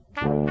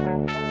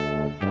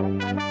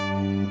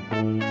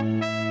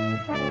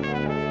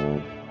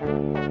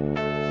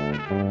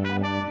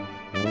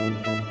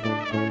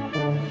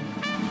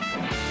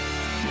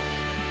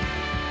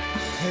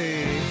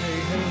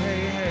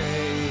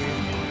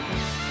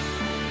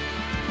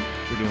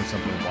doing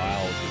something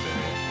wild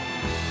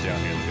today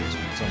down here in the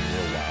basement. Something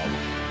real wild.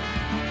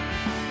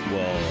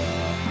 Well,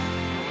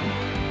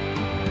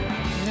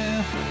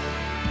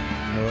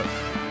 you know what?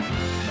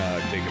 No, I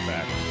take it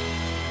back.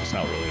 It's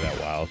not really that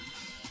wild.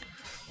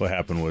 What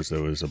happened was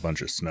there was a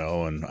bunch of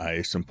snow and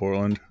ice in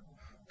Portland,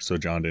 so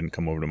John didn't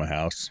come over to my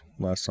house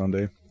last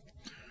Sunday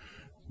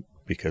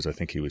because I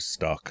think he was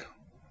stuck.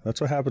 That's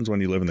what happens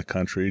when you live in the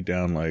country,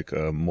 down like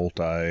a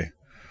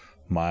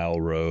multi-mile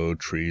road,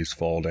 trees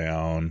fall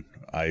down,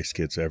 ice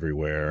gets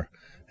everywhere,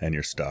 and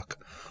you're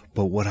stuck.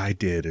 But what I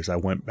did is I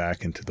went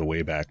back into the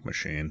Wayback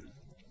Machine.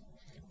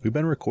 We've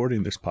been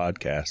recording this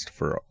podcast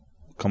for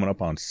coming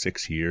up on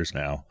 6 years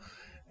now,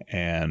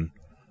 and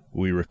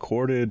we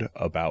recorded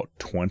about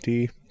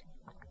 20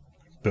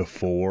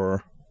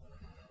 before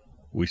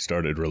we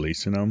started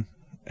releasing them.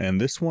 And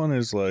this one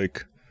is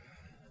like,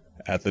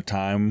 at the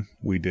time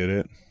we did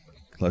it,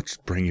 let's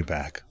bring you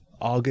back.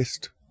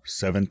 August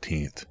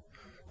 17th,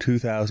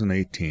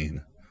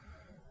 2018.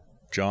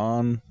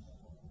 John,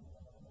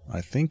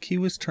 I think he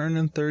was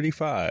turning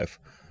 35,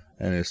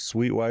 and his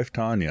sweet wife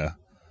Tanya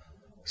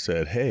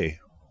said, hey,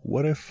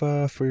 what if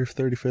for your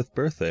 35th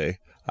birthday,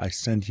 I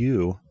send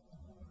you,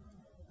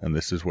 and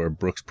this is where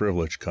Brooks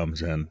Privilege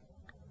comes in,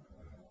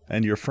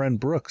 and your friend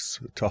Brooks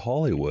to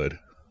Hollywood.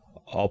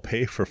 I'll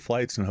pay for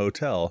flights and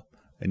hotel,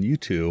 and you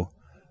two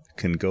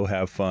can go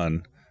have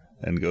fun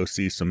and go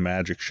see some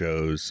magic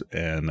shows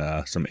and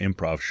some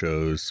improv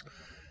shows,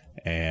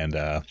 and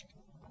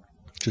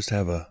just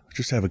have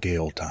a gay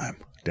old time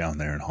down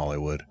there in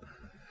Hollywood.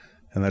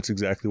 And that's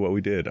exactly what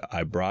we did.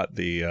 I brought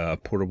the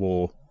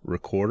portable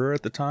recorder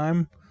at the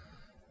time,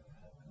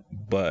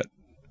 but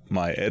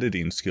my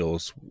editing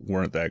skills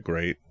weren't that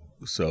great,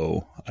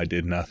 so I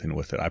did nothing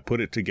with it. I put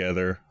it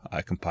together,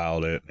 I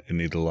compiled it. It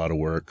needed a lot of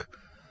work.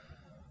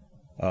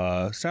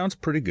 Sounds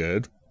pretty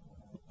good.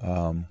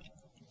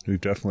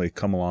 We've definitely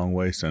come a long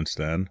way since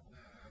then,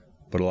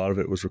 but a lot of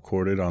it was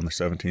recorded on the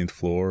 17th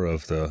floor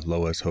of the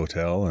Loews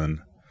Hotel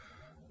in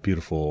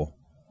beautiful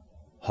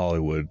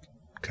Hollywood,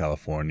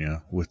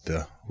 California, with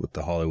the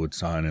Hollywood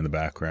sign in the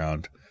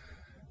background.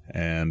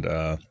 And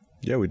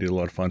yeah, we did a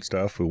lot of fun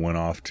stuff. We went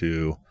off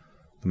to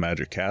the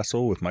Magic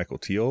Castle with Michael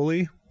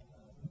Tioli.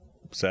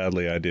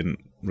 Sadly, I didn't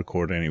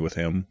record any with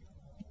him.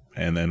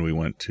 And then we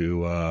went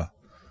to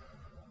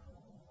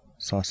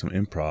saw some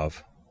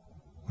improv.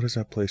 What is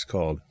that place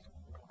called?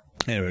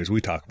 Anyways,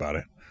 we talk about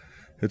it.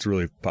 It's a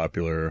really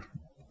popular,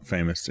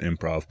 famous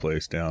improv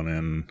place down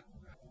in...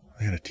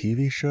 They had a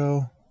TV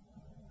show?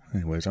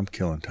 Anyways, I'm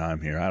killing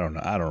time here. I don't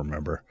know. I don't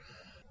remember.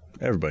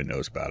 Everybody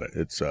knows about it.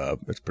 It's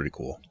pretty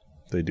cool.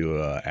 They do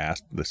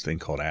this thing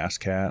called Ass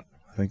Cat.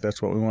 I think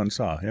that's what we went and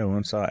saw. Yeah, we went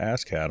and saw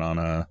Ass Cat on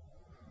a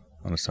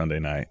Sunday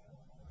night.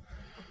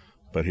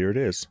 But here it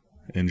is.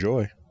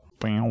 Enjoy.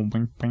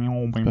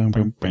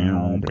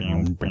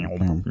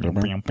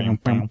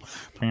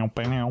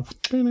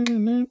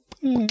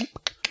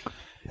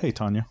 Hey,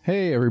 Tanya.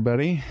 Hey,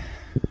 everybody.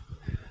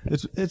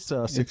 It's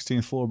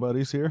 16th floor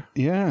buddies here.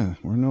 Yeah,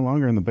 we're no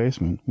longer in the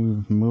basement.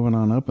 We're moving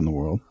on up in the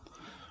world.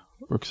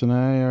 Brooks and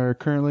I are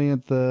currently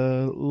at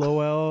the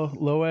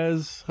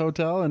Loews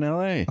Hotel in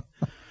L.A.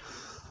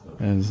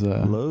 As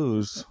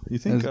Lowe's. You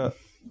think?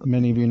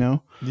 Many of you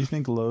know. Do you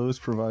think Lowe's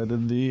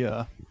provided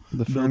the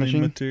furnishing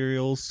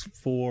materials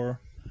for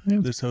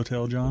this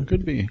hotel, John?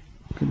 Could be.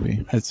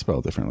 It's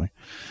spelled differently.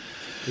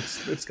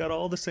 It's got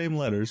all the same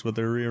letters, but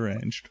they're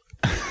rearranged.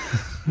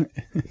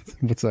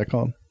 What's that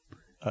called?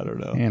 I don't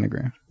know.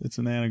 Anagram. It's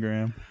an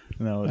anagram.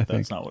 No,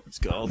 that's not what it's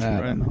called. I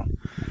right? don't know.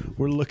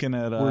 We're looking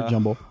at... We're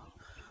jumble.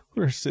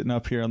 We're sitting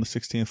up here on the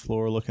 16th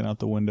floor looking out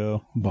the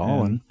window.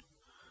 Balling.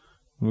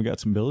 We got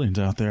some buildings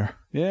out there.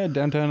 Yeah,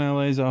 downtown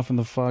LA's off in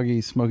the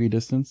foggy, smoky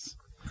distance.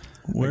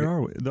 Where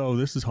are we? Oh,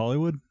 this is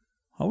Hollywood?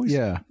 Always.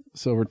 Yeah,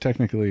 so we're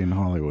technically in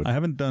Hollywood. I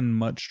haven't done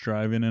much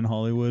driving in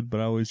Hollywood,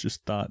 but I always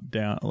just thought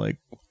in LA,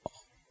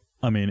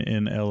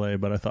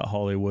 but I thought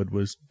Hollywood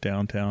was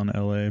downtown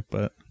LA,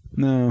 but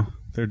no.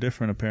 They're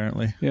different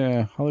apparently.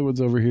 Yeah,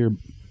 Hollywood's over here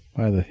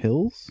by the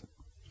hills.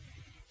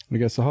 I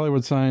guess the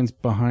Hollywood sign's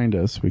behind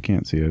us. We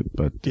can't see it,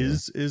 but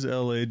is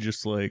LA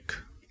just like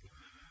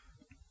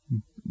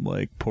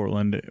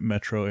Portland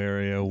metro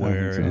area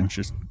where it's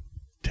just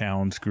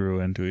towns grew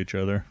into each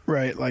other?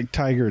 Right, like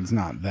Tigard's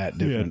not that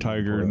different. Yeah,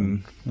 Tigard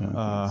and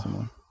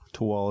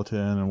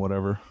Tualatin and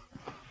whatever.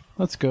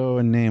 Let's go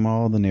and name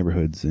all the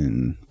neighborhoods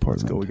in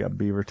Portland. Let's go. We got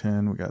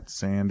Beaverton. We got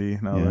Sandy.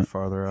 No, they're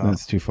farther out.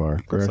 That's too far.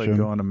 It's like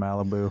going to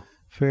Malibu.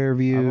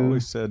 Fairview. I've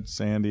always said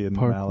Sandy and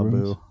Park Malibu.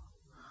 Rooms.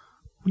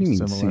 What do you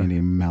mean Sandy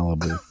and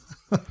Malibu?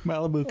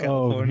 Malibu,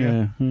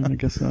 California. Oh, yeah. I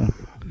guess so.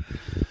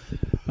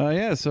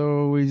 Yeah,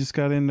 so we just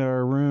got into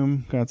our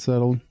room, got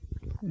settled,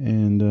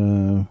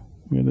 and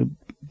we had a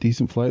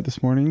decent flight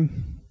this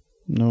morning.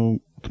 No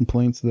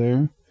complaints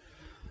there.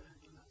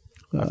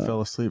 I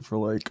fell asleep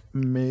for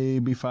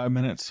maybe 5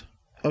 minutes.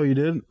 Oh, you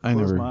did? I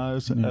closed my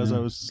eyes as I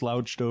was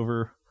slouched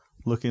over,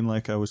 looking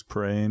like I was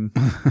praying.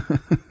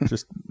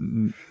 Just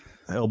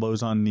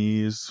elbows on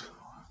knees.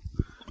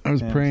 I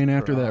was praying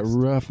after that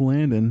rough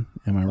landing.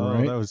 Am I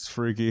right? Oh, that was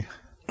freaky.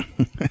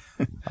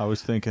 I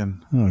was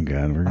thinking, Oh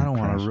God, we're I gonna don't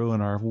want crash. to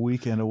ruin our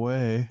weekend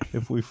away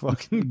if we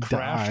fucking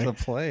crash Die. the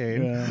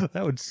plane. Yeah.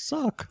 That would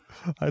suck.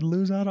 I'd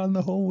lose out on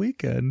the whole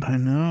weekend I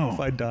know. if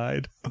I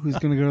died. Who's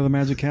gonna go to the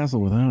Magic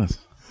Castle without us?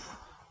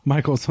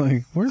 Michael's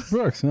like, "Where's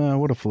Brooks?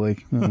 What a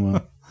flake." Oh,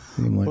 well,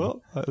 I'm like,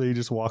 Well, he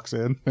just walks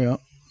in. yeah,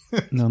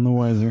 none the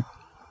wiser.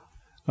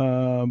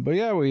 But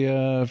yeah, we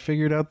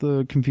figured out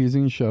the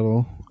confusing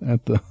shuttle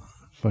at the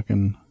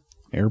fucking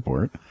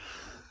airport.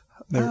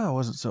 It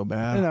wasn't so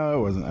bad. No,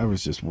 it wasn't. I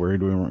was just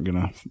worried we weren't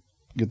gonna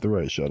get the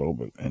right shuttle,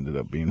 but ended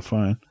up being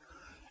fine.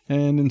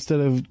 And instead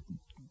of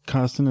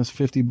costing us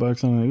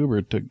 $50 on an Uber,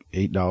 it took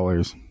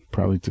 $8.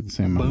 Probably took the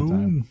same amount of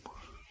time.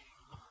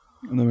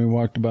 And then we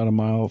walked about a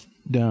mile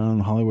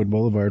down Hollywood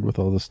Boulevard with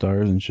all the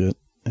stars and shit,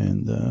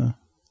 and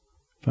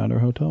found our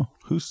hotel.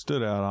 Who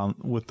stood out on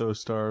with those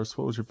stars?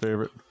 What was your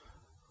favorite?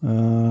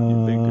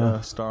 You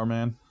big star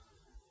man?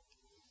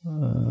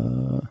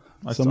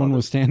 Someone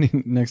was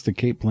standing next to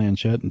Kate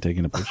Blanchett and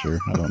taking a picture.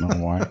 I don't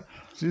know why.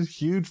 She's a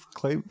huge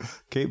Kate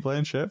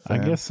Blanchett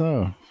fan. I guess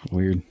so.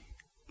 Weird.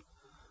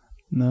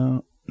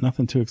 No,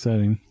 nothing too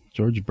exciting.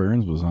 George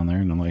Burns was on there,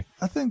 and I'm like,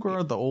 I think we're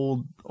at the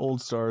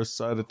old stars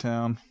side of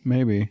town.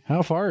 maybe.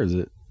 How far is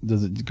it?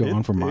 Does it go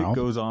on for miles? It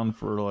goes on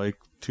for like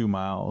 2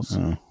 miles.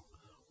 Oh.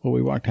 Well,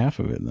 we walked half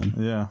of it then.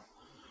 Yeah.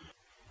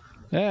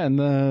 Yeah, and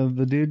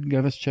the dude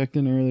got us checked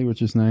in early,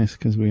 which is nice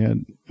because we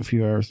had a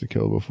few hours to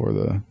kill before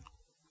the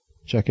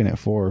check-in at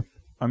 4.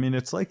 I mean,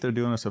 it's like they're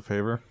doing us a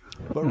favor,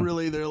 but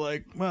really they're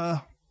like,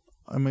 well,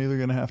 I'm either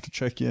going to have to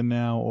check you in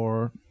now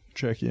or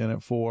check you in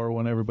at 4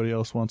 when everybody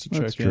else wants to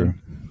That's check true.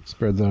 in.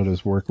 Spreads out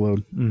his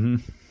workload. Mm-hmm.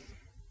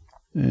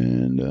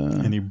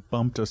 And he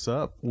bumped us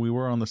up. We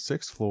were on the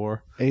 6th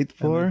floor. 8th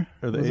floor?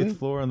 Or the was 8th it?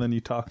 floor, and then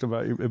you talked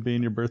about it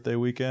being your birthday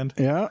weekend.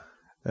 Yeah.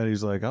 And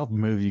he's like, I'll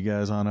move you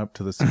guys on up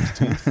to the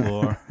 16th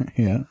floor.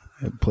 Yeah.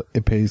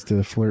 It pays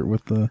to flirt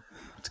with the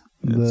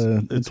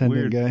It's attendant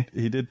weird. guy.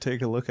 He did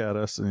take a look at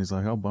us, and he's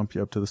like, I'll bump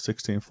you up to the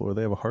 16th floor.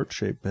 They have a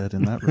heart-shaped bed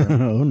in that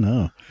room. Oh,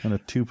 no. And a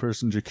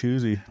 2-person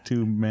jacuzzi,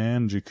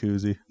 2-man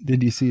jacuzzi.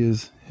 Did you see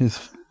his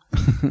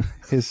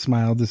his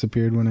smile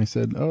disappeared when I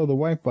said, "Oh, the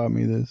wife bought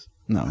me this"?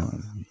 No,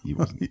 he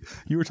wasn't.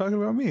 You were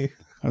talking about me.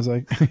 I was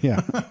like,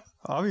 "Yeah,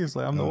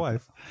 Obviously, I'm the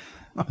wife.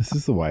 this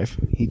is the wife.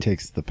 He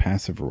takes the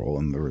passive role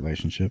in the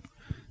relationship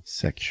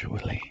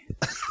sexually."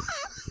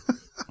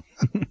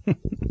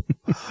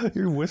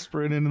 You're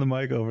whispering into the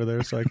mic over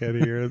there, so I can't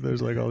hear it.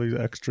 There's like all these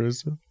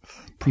extras.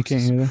 You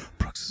can't hear that?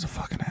 Brooks is a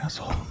fucking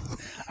asshole.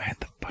 I had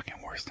the fucking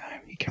worst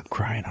time. He kept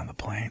crying on the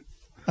plane,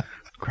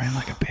 crying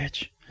like a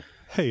bitch.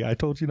 Hey, I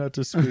told you not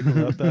to speak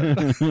about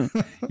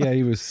that. Yeah,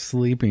 he was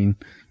sleeping.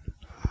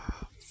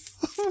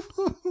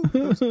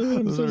 Those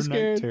so are scared.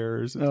 night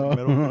terrors. It's,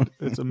 Oh.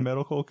 it's a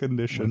medical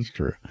condition. That's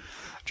true.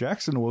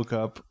 Jackson woke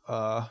up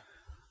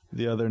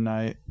the other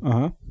night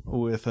Uh-huh.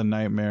 with a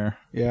nightmare.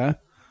 Yeah.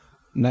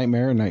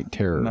 Nightmare or night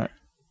terror?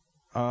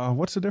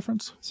 What's the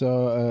difference?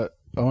 So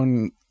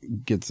Owen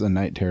gets a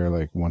night terror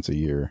like once a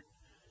year.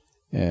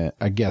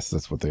 I guess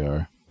that's what they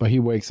are. But he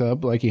wakes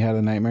up like he had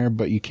a nightmare,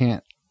 but you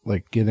can't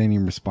like get any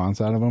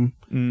response out of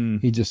him.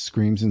 He just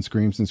screams and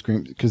screams and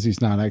screams because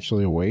he's not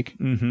actually awake.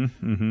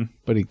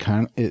 But he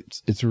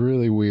it's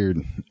really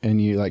weird,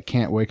 and you like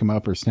can't wake him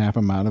up or snap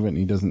him out of it, and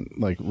he doesn't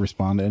like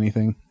respond to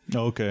anything.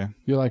 Okay.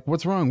 You're like,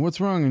 "What's wrong?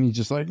 What's wrong?" And he's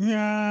just like,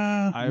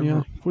 "Yeah,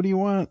 what do you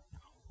want?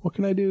 What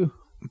can I do?"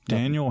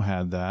 Daniel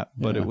had that,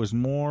 but Yeah. it was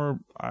more,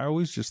 I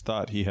always just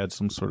thought he had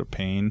some sort of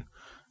pain,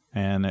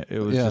 and it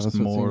was Yeah, just that's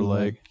what it more seemed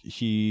like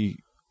he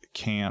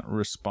can't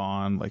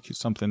respond, like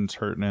something's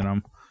hurting in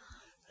him,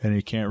 and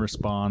he can't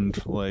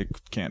respond, like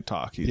can't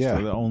talk.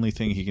 The only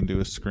thing he can do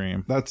is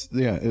scream. That's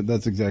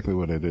exactly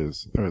what it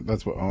is. Or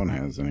that's what Owen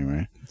has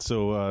anyway.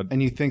 So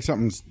And you think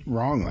something's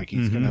wrong, like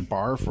he's gonna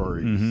barf or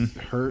he's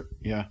hurt.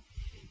 Yeah,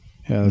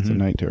 that's a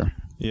night terror.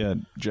 yeah,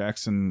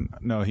 Jackson,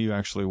 no, he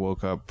actually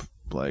woke up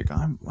like,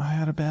 I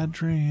had a bad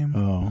dream.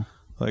 Oh,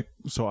 Like,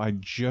 so I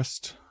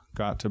just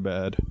got to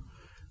bed.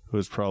 It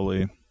was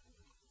probably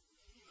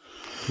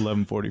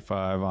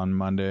 11:45 on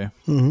Monday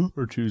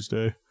or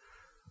Tuesday.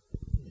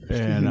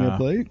 And staying up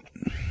late.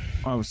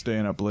 I was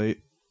staying up late.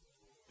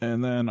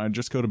 And then I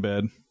just go to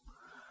bed.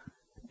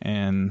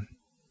 And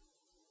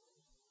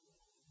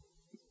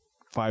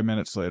 5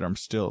 minutes later, I'm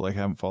still like,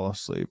 haven't fallen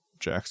asleep.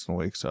 Jackson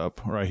wakes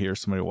up, or I hear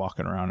somebody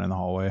walking around in the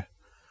hallway.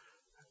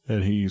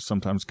 And he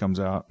sometimes comes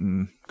out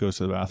and goes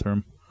to the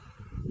bathroom.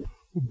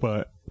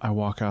 But I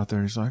walk out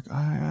there. He's like,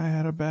 I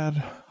had a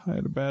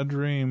bad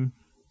dream.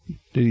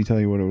 Did he tell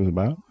you what it was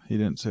about? He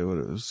didn't say what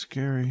it was.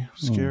 Scary.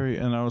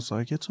 And I was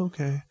like, it's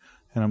okay.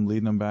 And I'm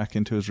leading him back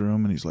into his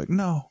room, and he's like,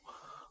 no.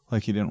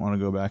 Like he didn't want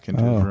to go back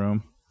into his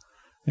room.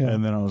 Yeah.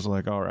 And then I was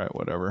like, all right,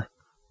 whatever.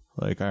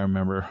 Like I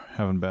remember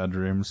having bad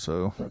dreams,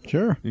 so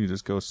Sure. you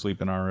just go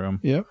sleep in our room.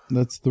 Yep,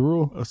 that's the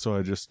rule. So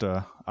I just,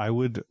 I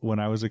would, when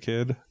I was a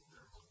kid,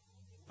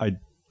 I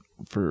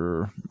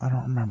don't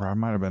remember, I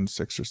might have been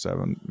 6 or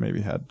 7,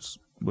 maybe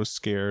was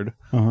scared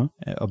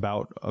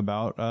about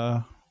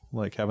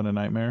like having a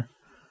nightmare.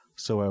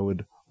 So I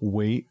would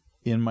wait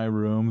in my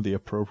room the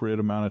appropriate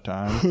amount of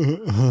time,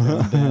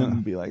 and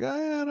then be like, I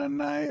had a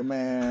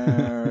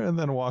nightmare, and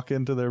then walk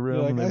into their room.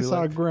 You're and like, I they'd be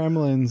saw like,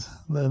 gremlins.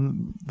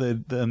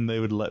 then they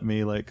would let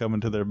me like come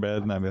into their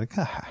bed, and I'd be like,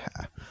 ha, ha,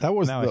 ha. That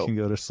was Now I can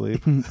go to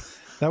sleep.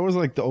 that was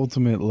like the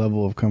ultimate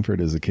level of comfort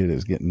as a kid,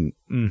 is getting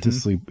to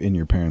sleep in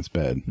your parents'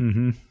 bed.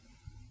 Mm-hmm.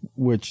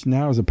 Which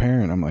now as a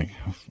parent, I'm like,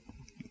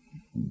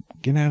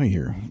 get out of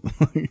here.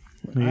 I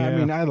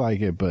mean, I like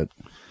it, but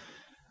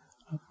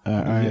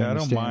I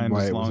don't mind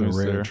why as it was long a as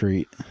rare they're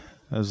treat.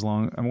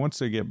 And once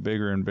they get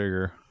bigger and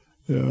bigger.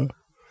 Yeah.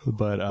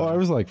 But I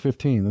was like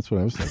 15. That's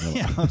what I was thinking.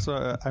 yeah,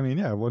 so I mean,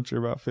 yeah, once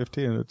you're about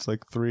 15, it's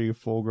like 3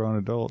 full-grown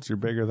adults. You're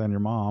bigger than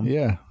your mom.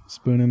 Yeah,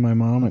 spooning my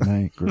mom at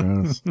night.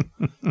 Gross.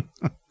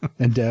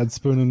 And dad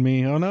spooning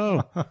me. Oh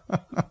no.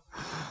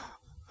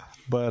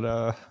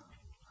 But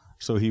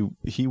so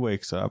he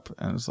wakes up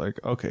and it's like,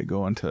 okay,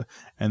 go into,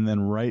 and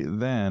then right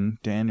then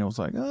Daniel's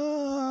like,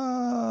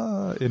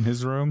 in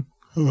his room,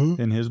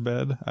 in his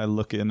bed. I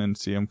look in and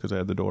see him because I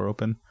had the door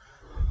open,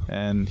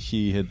 and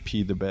he had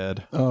peed the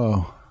bed.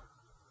 Oh.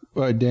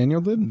 What,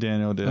 Daniel did?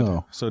 Daniel did.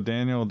 Oh. So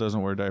Daniel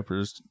doesn't wear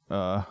diapers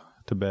to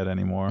bed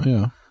anymore.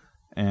 Yeah.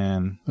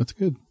 And That's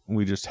good.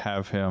 we just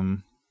have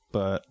him,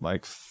 but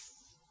like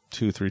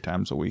 2-3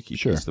 times a week he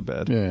pees the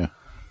bed. Yeah.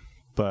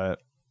 But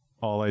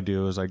all I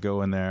do is I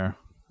go in there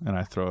and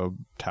I throw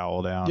a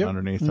towel down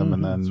underneath him,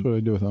 and then that's what I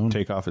do with Owen.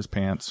 take off his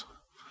pants.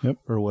 Yep.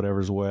 Or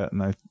whatever's wet,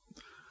 and I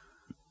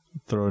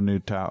throw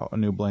a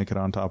new blanket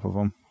on top of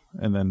him,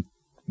 and then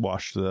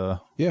wash the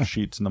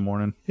sheets in the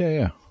morning.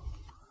 Yeah.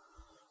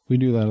 We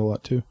do that a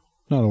lot too.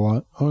 Not a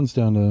lot. Owen's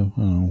down to, I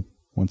don't know,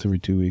 once every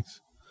 2 weeks.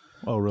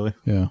 Oh, really?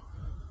 Yeah.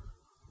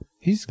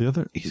 He's got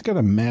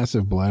a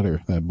massive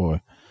bladder, that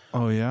boy.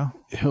 Oh, yeah?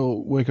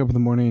 He'll wake up in the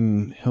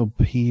morning, he'll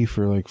pee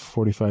for like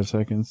 45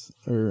 seconds,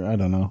 or I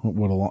don't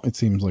know it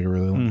seems like a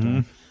really long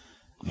time.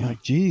 You're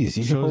like, geez,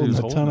 he's holding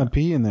a ton of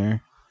pee in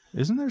there.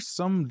 Isn't there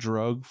some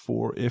drug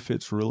for if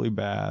it's really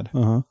bad?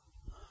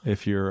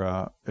 If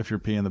you're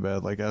peeing the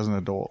bed, like as an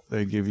adult,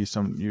 they give you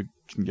you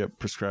can get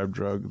prescribed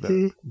drug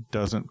that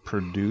doesn't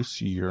produce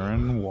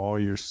urine while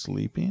you're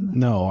sleeping.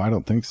 No, I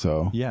don't think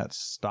so. Yeah, it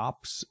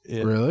stops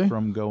it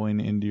from going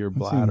into your That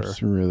bladder.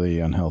 seems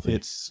really unhealthy.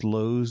 It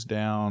slows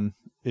down.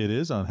 It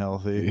is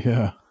unhealthy.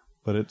 Yeah.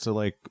 But it's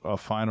like a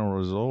final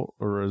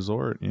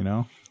resort, you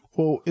know?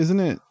 Well,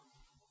 isn't it,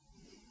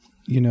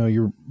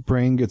 your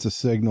brain gets a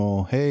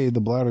signal, hey,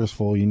 the bladder's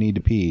full, you need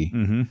to pee.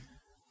 Mm-hmm.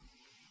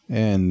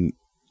 And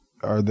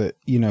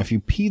if you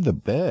pee the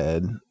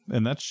bed.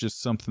 And that's just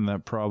something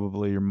that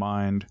probably your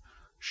mind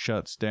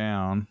shuts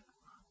down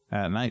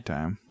at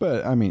nighttime.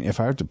 But, I mean, if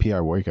I have to pee,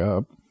 I wake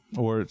up.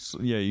 Or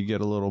you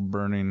get a little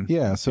burning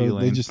so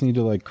feeling. They just need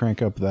to, like,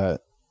 crank up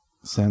that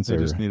sensor.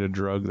 They just need a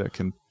drug that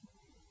can...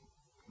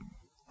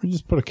 Or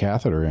just put a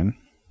catheter in.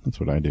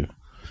 That's what I do.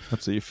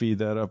 That's so you feed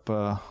that up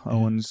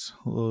Owen's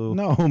little...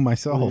 No,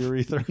 myself.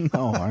 Urethra.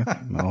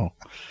 No.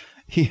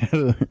 He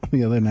had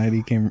the other night,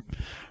 he came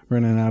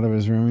running out of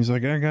his room. He's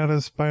like, I got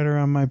a spider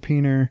on my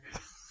peener.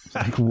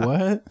 Like,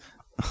 what?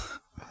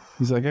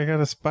 He's like, I got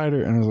a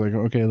spider. And I was like,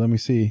 okay, let me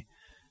see.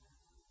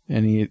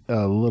 And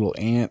a little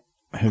ant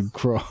had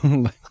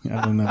crawled.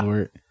 I don't know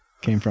where it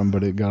came from,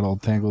 but it got all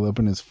tangled up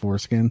in his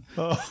foreskin.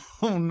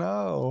 Oh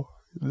no.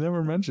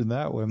 Never mentioned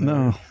that one.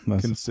 No.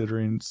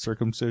 Considering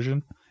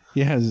circumcision.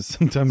 Yeah,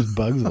 sometimes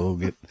bugs will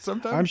get...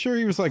 Sometimes I'm sure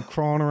he was like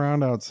crawling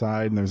around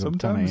outside and there's a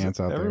ton of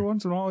ants out there. Every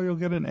once in a while you'll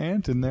get an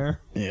ant in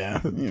there.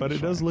 Yeah. But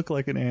it does look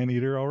like an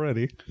anteater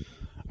already.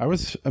 I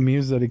was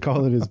amused that he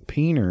called it his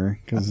peener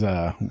because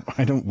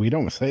we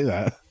don't say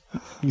that.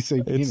 We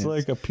say penis. It's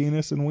like a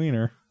penis and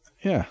wiener.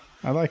 Yeah,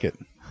 I like it.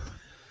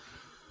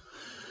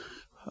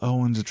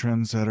 Owen's a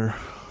trendsetter.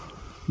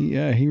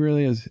 Yeah, he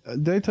really is.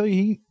 Did I tell you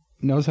he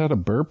knows how to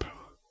burp?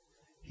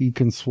 He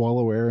can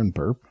swallow air and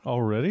burp.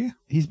 Already?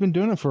 He's been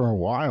doing it for a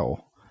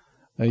while.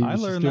 I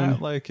learned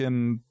that like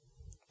in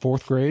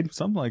 4th grade.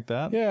 Something like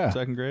that. Yeah.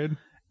 2nd grade.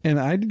 And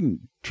I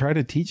didn't try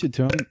to teach it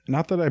to him.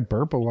 Not that I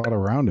burp a lot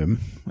around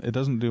him. It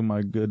doesn't do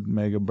my good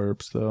mega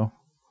burps though.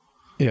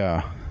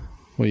 Yeah.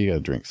 Well, you got to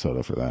drink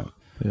soda for that.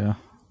 Yeah.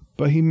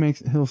 But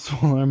he'll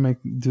swallow and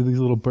do these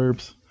little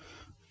burps.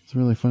 It's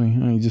really funny.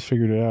 He just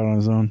figured it out on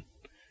his own.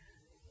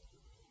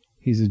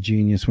 He's a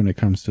genius when it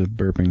comes to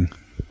burping.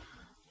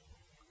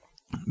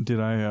 Did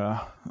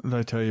I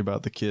tell you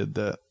about the kid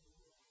that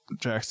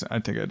Jackson? I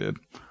think I did.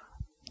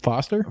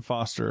 Foster,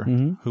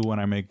 mm-hmm. Who when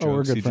I make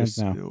jokes,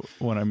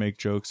 when I make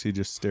jokes, he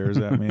just stares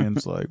at me and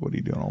it's like, "What are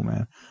you doing, old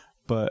man?"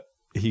 But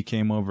he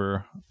came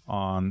over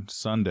on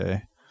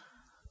Sunday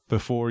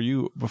before.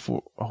 Oh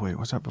wait,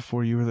 was that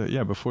before you were there?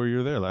 Yeah, before you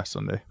were there last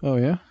Sunday. Oh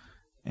yeah,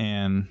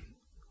 and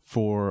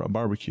for a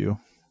barbecue,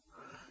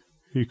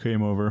 he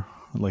came over.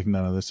 Like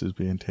none of this is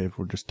being taped.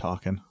 We're just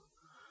talking.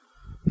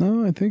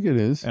 No, I think it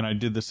is. And I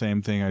did the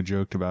same thing. I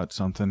joked about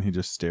something. He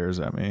just stares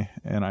at me.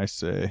 And I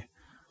say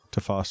to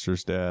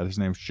Foster's dad, his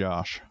name's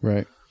Josh.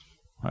 Right.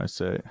 I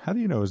say, how do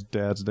you know his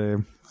dad's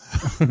name?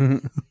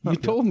 You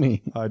told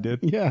me. I did?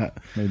 Yeah.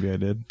 Maybe I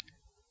did.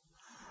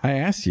 I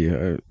asked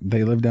you.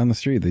 They live down the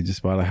street. They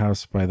just bought a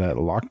house by that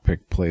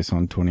lockpick place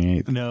on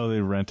 28th. No,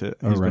 they rent it.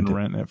 Oh, He's rent been it.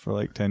 renting it for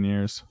like 10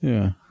 years.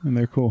 Yeah, and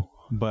they're cool.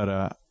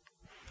 But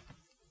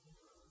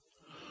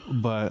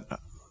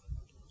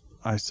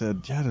I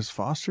said, yeah, does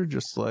Foster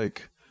just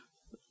like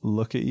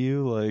look at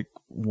you like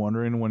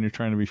wondering when you're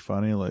trying to be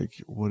funny? Like,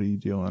 what are you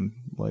doing?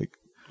 Like,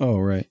 Oh,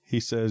 right. he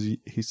says,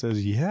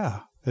 yeah.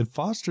 And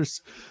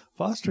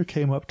Foster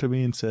came up to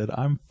me and said,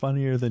 I'm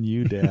funnier than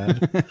you,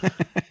 Dad.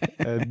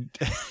 And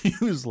he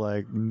was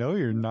like, no,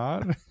 you're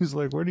not. He's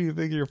like, where do you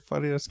think your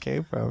funniness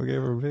came from? It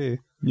came from me.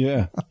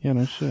 Yeah. Yeah,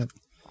 no shit.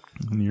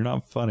 And you're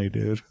not funny,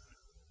 dude.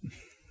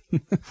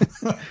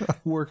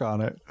 Work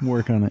on it.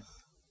 Work on it.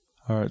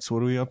 All right, so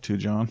what are we up to,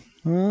 John?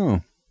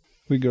 Oh,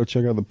 we go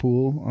check out the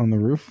pool on the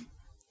roof.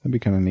 That'd be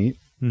kind of neat.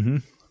 Mm-hmm.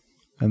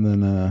 And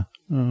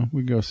then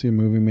we go see a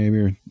movie maybe,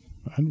 or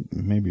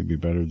maybe it'd be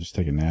better to just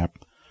take a nap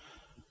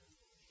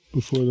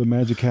before the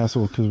Magic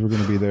Castle, because we're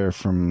going to be there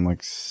from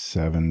like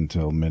 7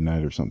 till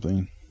midnight or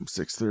something.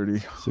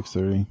 6:30.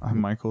 6:30.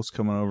 Michael's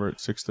coming over at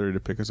 6:30 to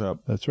pick us up.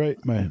 That's right.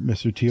 My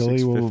Mr.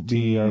 Tealy will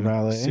be our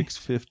valet.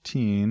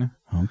 6:15.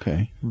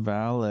 Okay.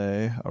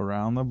 Valet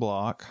around the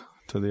block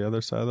to the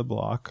other side of the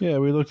block. Yeah,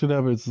 we looked it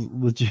up. It's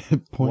legit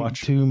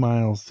 0.2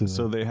 miles to.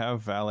 So they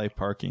have valet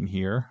parking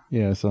here,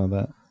 yeah, I saw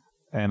that.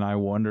 and I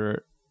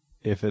wonder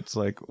if it's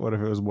like, what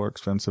if it was more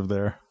expensive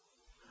there?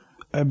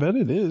 I bet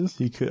it is.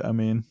 He could. I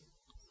mean,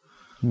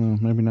 Well,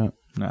 maybe not.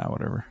 nah,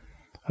 whatever.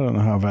 I don't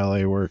know how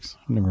valet works.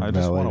 I've never I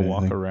just want to valeted walk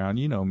anything. around.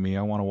 You know me.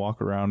 I want to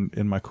walk around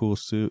in my cool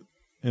suit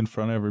in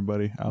front of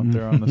everybody out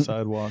there on the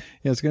sidewalk.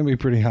 Yeah, it's gonna be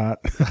pretty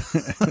hot.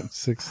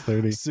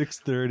 6:30.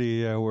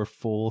 6:30. Yeah, we're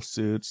full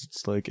suits.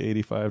 It's like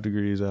 85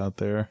 degrees out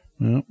there.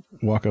 Yep.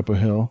 Walk up a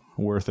hill.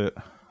 Worth it.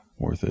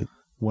 Worth it.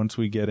 Once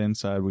we get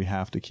inside, we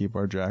have to keep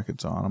our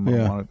jackets on.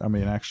 Yeah.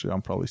 Actually,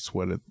 I'm probably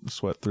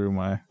sweat through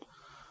my.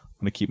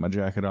 I'm gonna keep my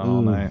jacket on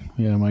all Ooh, night.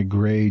 Yeah, my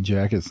gray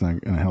jacket's not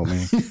gonna help me.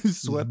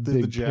 Sweat through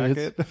the Big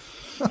jacket.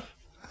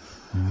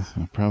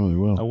 I probably I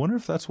will. wonder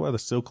if that's why the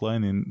silk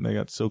lining. They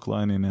got silk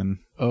lining in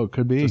Oh, it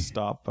could be. to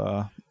stop.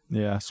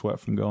 Sweat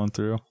from going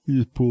through. You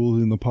just pull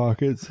it in the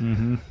pockets,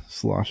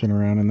 sloshing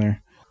around in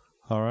there.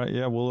 All right.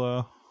 Yeah.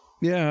 We'll.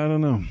 Yeah, I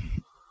don't know.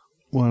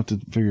 We'll have to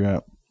figure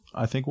out.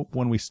 I think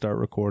when we start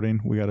recording,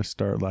 we got to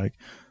start like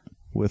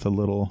with a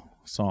little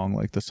song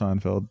like the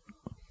Seinfeld.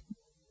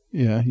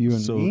 Yeah, you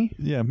and me.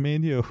 Yeah, me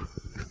and you,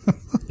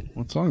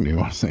 What song do you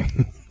want to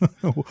sing?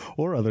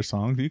 or other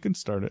songs. You can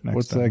start it next.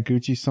 What's time. that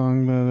Gucci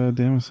song that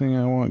Dan was singing?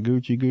 I want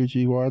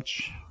Gucci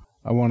watch.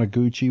 I want a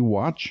Gucci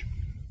watch.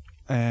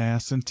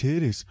 Ass and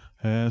titties,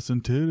 ass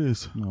and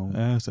titties, No.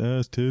 ass,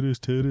 titties,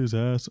 titties,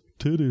 ass,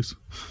 titties.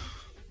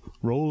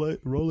 Roll it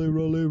Yeah.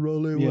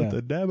 with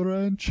a dab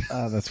wrench.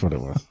 That's what it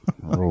was.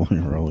 Rolly.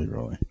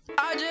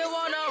 I just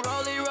wanna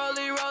rolly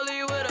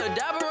with a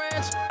dapper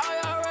ranch. I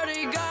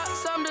already got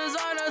some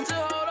designer to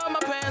hold on my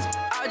pants.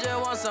 I just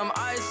want some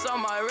ice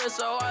on my wrist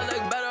so I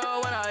look better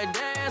when I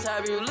dance.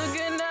 Have you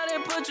looking at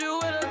it, put you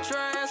in a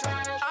trance.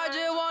 I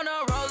just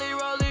wanna rolly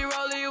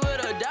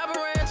with a dapper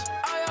ranch.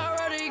 I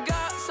already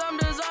got some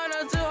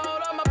designer to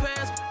hold on my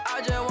pants.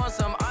 I just want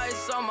some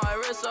ice on my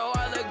wrist so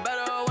I look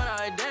better when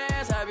I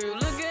dance. Have you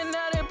looking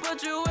at it,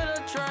 put you in a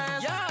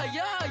trance.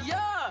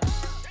 Yeah.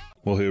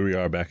 Well, here we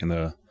are back in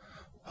the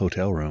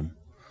hotel room,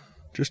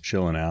 just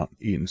chilling out,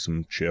 eating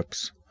some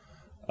chips.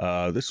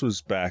 This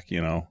was back,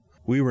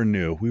 we were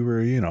new. We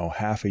were,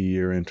 half a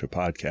year into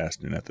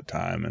podcasting at the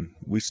time, and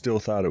we still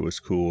thought it was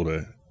cool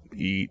to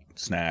eat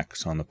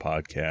snacks on the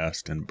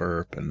podcast and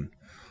burp and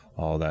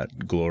all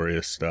that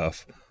glorious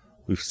stuff.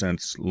 We've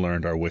since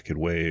learned our wicked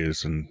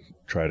ways and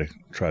try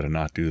to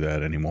not do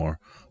that anymore.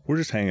 We're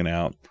just hanging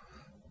out,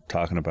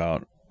 talking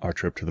about our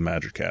trip to the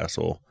Magic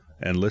Castle,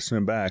 and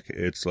listening back,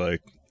 it's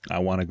like, I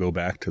want to go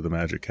back to the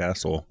Magic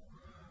Castle.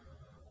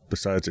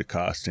 Besides it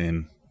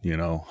costing,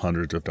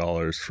 hundreds of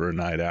dollars for a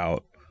night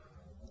out,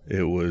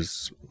 it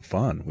was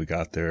fun. We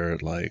got there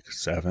at like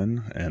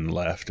 7 and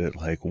left at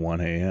like 1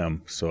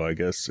 a.m. So I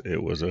guess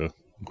it was a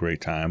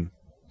great time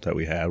that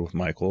we had with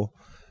Michael.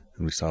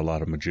 And we saw a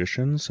lot of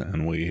magicians,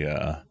 and we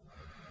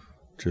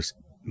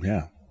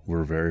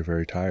we're very,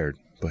 very tired.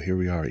 But here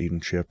we are eating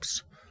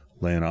chips,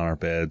 laying on our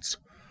beds,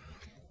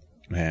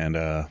 and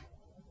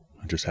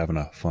just having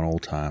a fun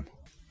old time.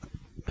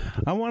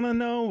 I want to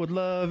know what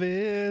love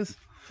is.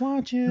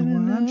 Want you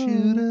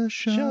to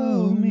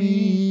show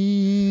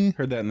me.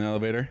 Heard that in the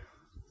elevator.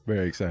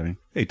 Very exciting.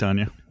 Hey,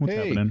 Tanya, what's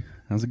Hey, happening?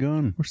 how's it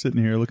going? We're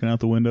sitting here looking out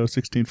the window,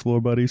 16th floor,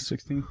 buddies,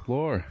 16th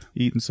floor.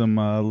 eating some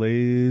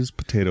Lay's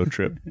potato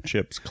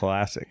chips,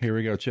 classic. Here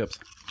we go, chips.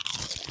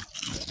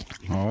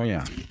 Oh,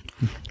 yeah.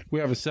 We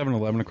have a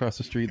 7-Eleven across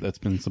the street that's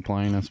been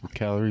supplying us with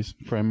calories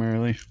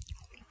primarily.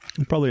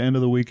 Probably end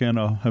of the weekend,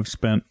 I'll have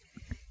spent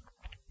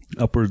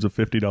upwards of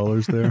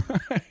 $50 there.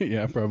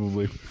 Yeah,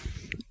 probably.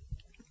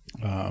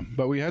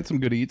 But we had some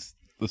good eats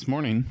this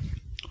morning.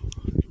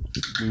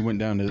 We went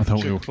down to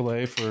thought we were-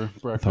 Chick-fil-A for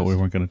breakfast. Thought we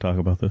weren't going to talk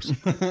about this.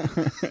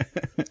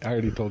 I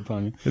already told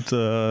Tanya. It's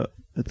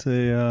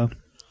a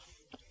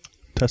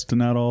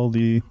testing out all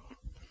the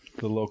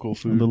The local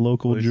food. The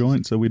local places.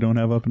 joints that we don't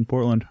have up in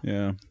Portland.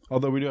 Yeah.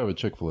 Although we do have a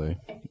Chick-fil-A.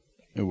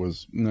 It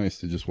was nice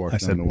to just walk I down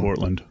said to one.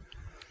 Portland,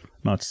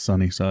 not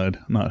Sunnyside,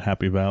 not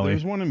Happy Valley,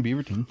 There's one in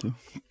Beaverton, too.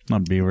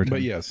 not Beaverton.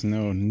 But yes,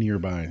 no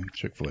nearby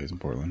Chick-fil-A's in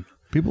Portland.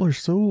 People are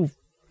so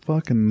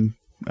fucking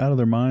out of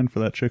their mind for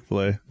that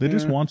Chick-fil-A. They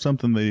just Yeah. want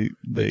something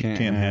they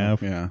can't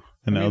have. Yeah.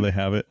 And now they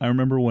have it. I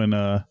remember when,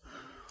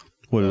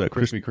 what is that?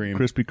 Krispy Kreme.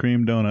 Krispy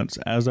Kreme donuts.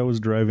 As I was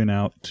driving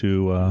out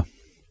to,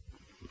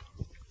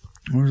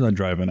 where was I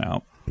driving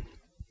out?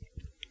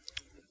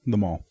 The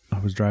mall. I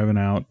was driving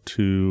out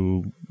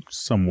to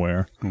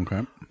somewhere.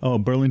 Okay. Oh,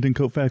 Burlington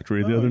Coat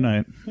Factory the other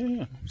night.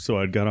 Yeah. So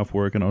I'd got off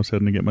work and I was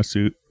heading to get my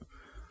suit.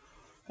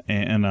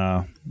 And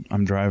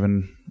I'm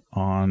driving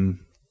on,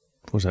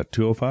 what was that,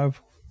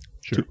 205?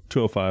 Sure.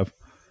 205.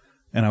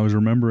 And I was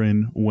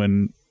remembering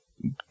when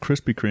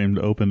Krispy Kreme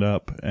opened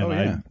up, and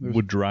I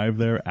would drive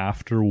there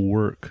after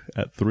work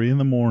at 3 in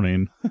the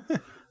morning,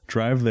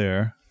 drive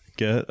there,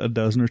 get a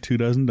dozen or 2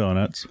 dozen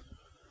donuts,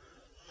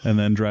 and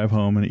then drive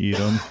home and eat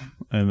them.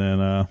 And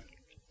then,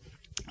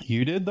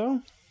 You did,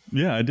 though?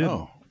 yeah, I did.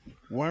 Oh.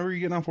 Why were you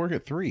getting off work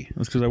at 3?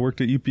 That's because I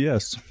worked at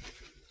UPS.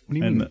 What do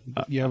you And, mean?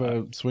 You have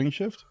a swing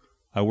shift?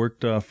 I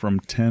worked from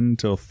 10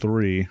 till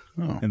 3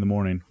 in the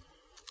morning.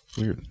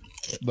 Weird.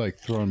 Like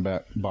throwing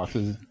back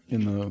boxes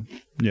in the...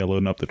 Yeah,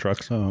 loading up the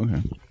trucks. Oh,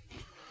 okay.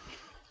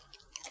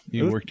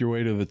 You worked your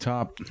way to the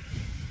top.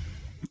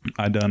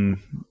 I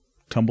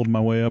tumbled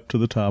my way up to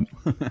the top.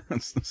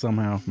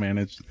 Somehow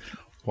managed.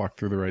 Walked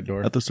through the right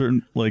door. At the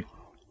certain, like,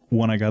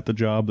 when I got the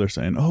job, they're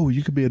saying, oh,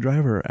 you could be a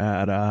driver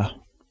at, I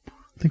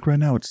think right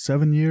now it's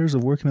 7 years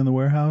of working in the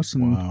warehouse.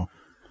 And, Wow.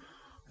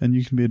 and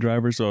you can be a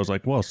driver. So I was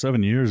like, well,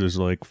 7 years is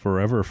like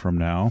forever from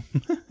now.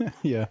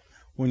 Yeah.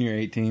 When you're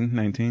 18,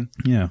 19.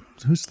 Yeah.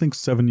 So who thinks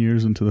 7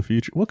 years into the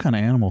future? What kind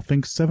of animal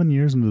thinks 7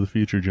 years into the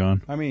future,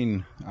 John? I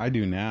mean, I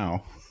do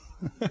now.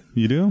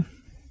 You do?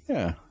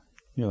 Yeah.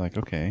 You're like,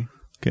 okay.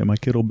 Okay, my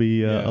kid will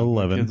be Yeah,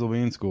 11. Kids will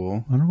be in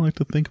school. I don't like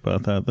to think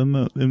about that.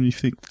 Then you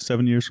think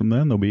 7 years from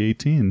then, they'll be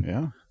 18.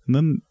 Yeah. And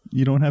then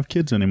you don't have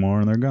kids anymore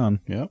and they're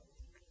gone. Yep.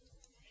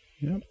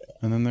 Yep.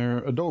 And then they're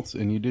adults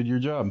and you did your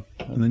job.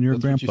 And then you're a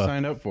That's grandpa. what you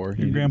signed up for.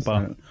 You're You didn't grandpa.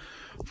 sign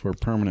up for a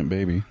permanent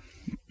baby.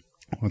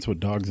 That's what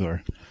dogs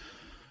are.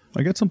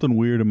 I get something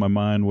weird in my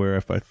mind where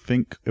if I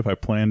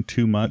plan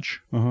too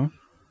much, Uh-huh.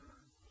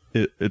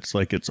 it's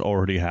like it's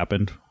already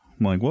happened.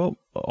 I'm like, well,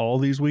 all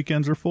these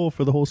weekends are full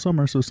for the whole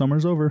summer, so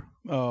summer's over.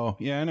 Oh,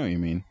 yeah, I know what you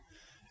mean.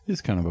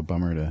 It's kind of a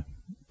bummer to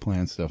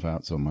plan stuff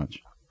out so much.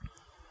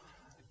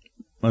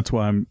 That's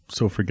why I'm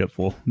so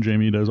forgetful.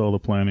 Jamie does all the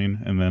planning,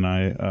 and then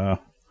I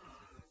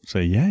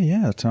say,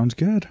 yeah, it sounds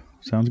good,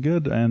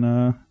 and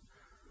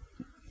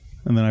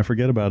then I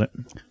forget about it,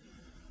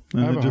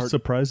 and it just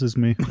surprises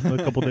me a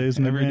couple days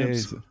in Every day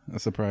advance. is a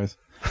surprise.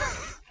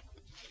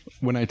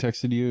 When I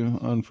texted you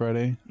on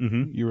Friday,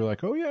 you were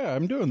like, oh, yeah,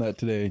 I'm doing that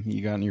today.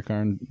 You got in your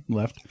car and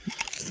left.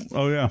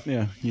 Oh yeah,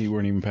 Yeah, you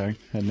weren't even packed.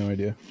 Had no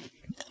idea.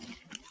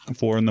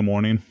 4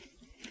 a.m.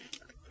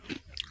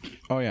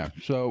 Oh, yeah.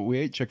 So we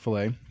ate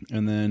Chick-fil-A,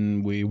 and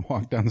then we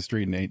walked down the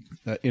street and ate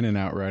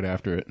In-N-Out right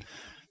after it,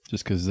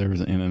 just because there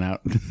was an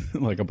In-N-Out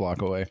like a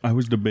block away. I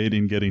was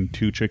debating getting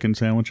 2 chicken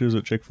sandwiches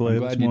at Chick-fil-A I'm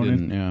this glad you morning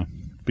didn't, yeah.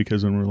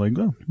 because then we're like,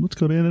 oh, let's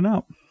go to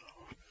In-N-Out.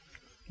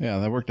 Yeah,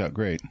 that worked out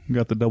great.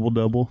 Got the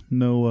double.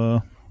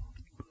 No,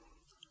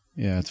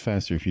 Yeah, it's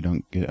faster if you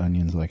don't get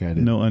onions like I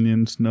did. no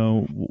onions.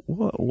 No.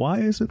 Why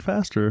is it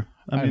faster?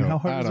 I mean, how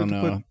hard I is don't it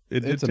to know. put?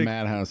 It It's a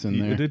madhouse in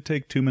there. It did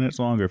take 2 minutes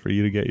longer for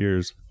you to get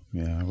yours.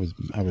 Yeah,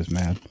 I was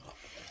mad.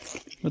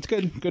 It's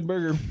good. Good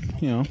burger.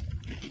 You know,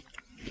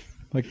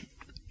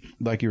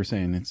 like you were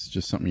saying, it's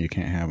just something you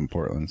can't have in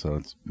Portland, so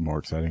it's more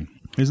exciting.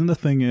 Isn't the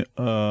thing?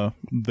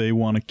 They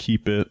want to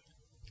keep it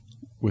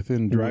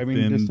Within driving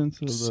within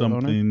distance of the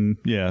something. owner?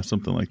 Yeah,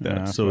 something like that. Yeah,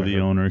 that's so what I the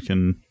heard. owner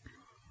can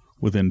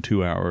within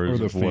 2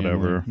 hours Or of the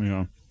whatever. family,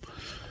 yeah.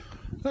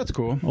 That's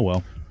cool. Oh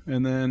well.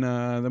 And then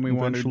we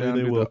wandered Eventually down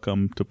they to will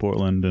come to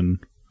Portland and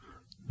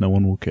no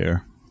one will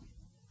care.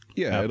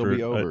 yeah, it'll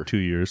be over. 2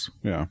 years.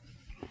 Yeah,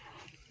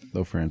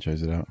 they'll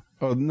franchise it out.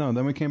 Oh no!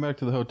 Then we came back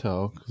to the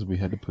hotel because we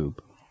had to poop.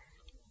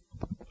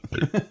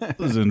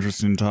 This is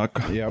interesting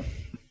talk. Yep.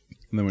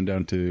 And then went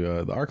down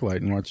to the ArcLight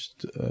and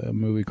watched a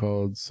movie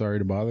called Sorry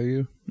to Bother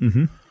You,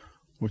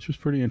 which was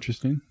pretty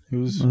interesting. It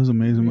was. That was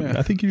amazing. Yeah.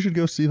 I think you should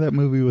go see that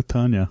movie with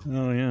Tanya.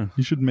 Oh yeah,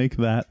 You should make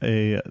that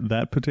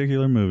that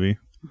particular movie.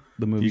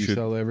 the movie You you should-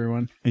 sell to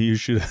everyone. You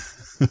should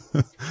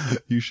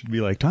you should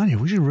be like, Tanya,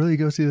 we should really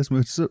go see this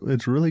movie.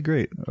 It's really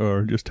great.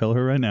 Or just tell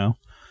her right now.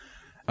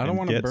 I don't and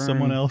want to get burn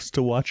someone else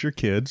to watch your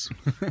kids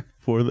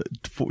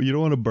you don't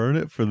want to burn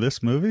it for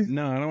this movie?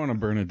 No, I don't want to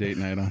burn a date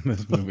night on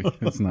this movie.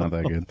 It's not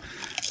that good.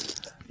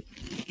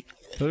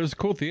 But there's a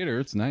cool theater.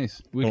 It's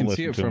nice. We Don't can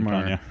see listen it to from him,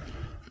 our. Tanya.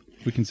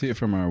 We can see it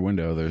from our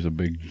window. There's a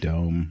big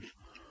dome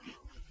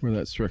where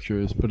that structure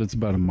is, but it's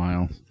about a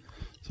mile.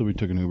 So we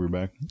took an Uber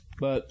back.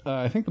 But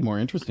I think the more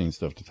interesting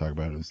stuff to talk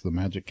about is the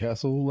Magic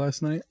Castle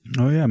last night.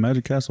 Oh yeah,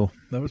 Magic Castle.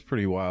 That was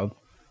pretty wild.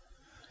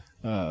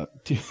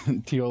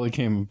 Tioli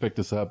came and picked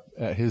us up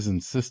at his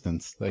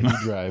insistence that he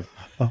drive,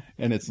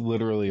 and it's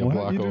literally a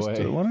block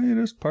away. Why don't you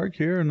just park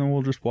here and then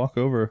we'll just walk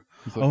over?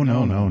 He's like, Oh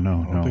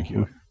no, I'll pick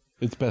you up.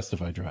 It's best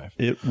if I drive.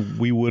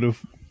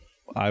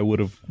 I would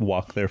have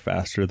walked there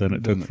faster than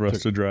it took for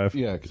us to drive.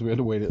 Yeah, because we had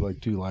to wait at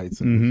like 2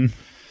 lights. And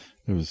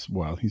it was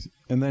wild.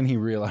 And then he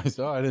realized,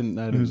 I didn't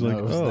know it was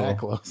that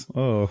close.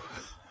 Oh,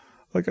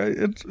 like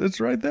it's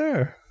right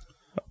there.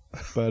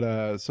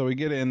 But so we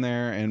get in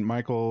there, and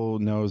Michael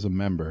knows a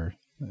member,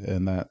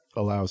 and that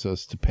allows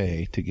us to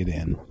pay to get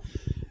in.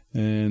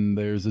 And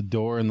there's a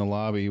door in the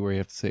lobby where you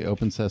have to say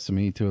 "Open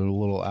Sesame" to a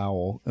little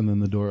owl, and then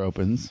the door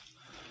opens,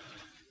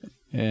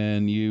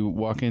 and you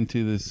walk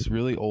into this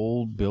really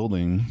old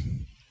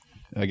building.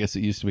 I guess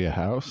it used to be a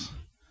house,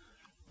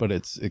 but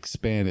it's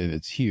expanded.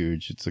 It's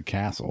huge. It's a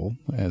castle,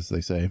 as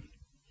they say.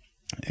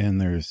 And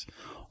there's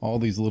all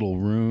these little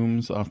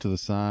rooms off to the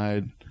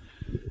side.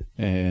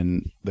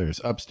 And there's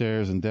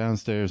upstairs and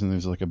downstairs, and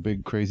there's like a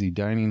big crazy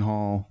dining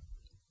hall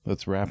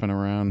that's wrapping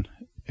around.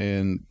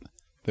 And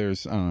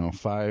there's,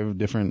 5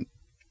 different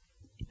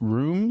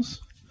rooms.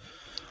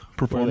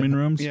 Performing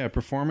rooms? Yeah,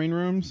 performing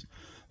rooms.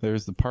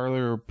 There's the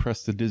parlor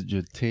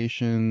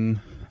prestidigitation,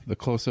 the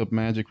close-up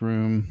magic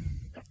room,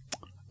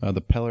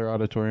 the Peller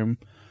Auditorium.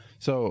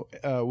 So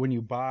when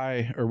you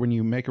buy or when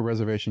you make a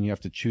reservation, you have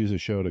to choose a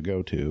show to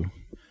go to.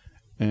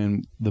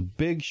 And the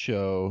big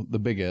show, the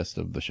biggest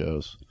of the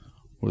shows,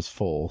 was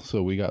full.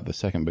 So we got the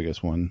second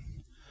biggest one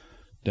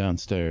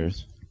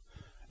downstairs.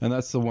 And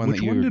that's the one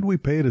Which one did we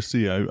pay to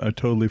see? I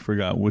totally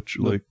forgot which.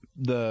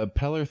 The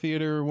Peller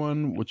Theater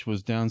one, which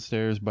was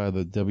downstairs by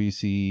the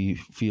W.C.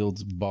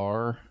 Fields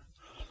bar.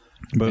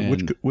 But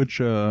which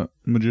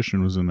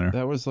magician was in there?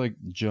 That was like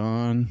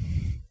John.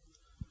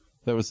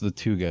 That was the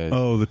 2 guys.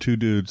 Oh, the 2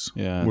 dudes.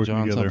 Yeah, working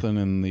John together. something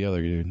and the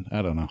other dude.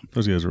 I don't know.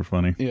 Those guys were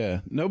funny.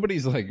 Yeah,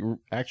 nobody's like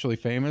actually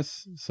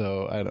famous,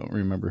 so I don't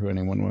remember who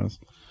anyone was.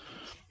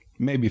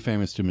 Maybe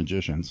famous to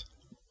magicians.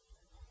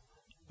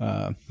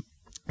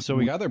 So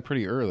we got there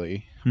pretty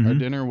early. Mm-hmm. Our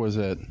dinner was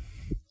at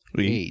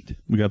 8.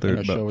 We got there and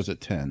our about, show was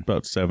at 10.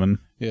 about 7.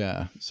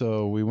 Yeah,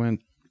 so we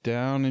went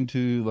down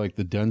into like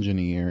the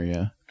dungeony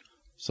area,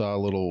 saw a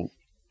little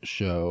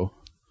show.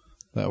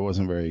 That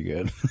wasn't very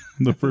good.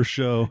 The first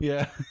show.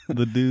 Yeah.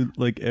 The dude,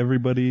 like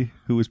everybody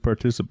who was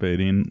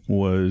participating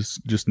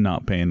was just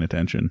not paying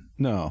attention.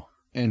 No.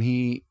 And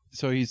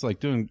he's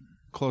like doing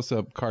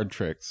close-up card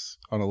tricks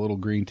on a little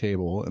green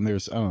table, and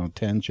there's,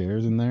 10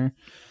 chairs in there.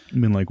 I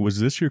mean, like, was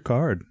this your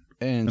card?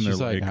 And she's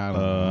they're like, I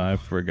don't know. I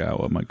forgot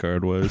what my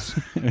card was.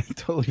 It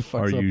totally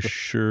fucks Are up you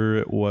sure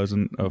it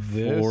wasn't a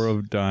This? 4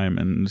 of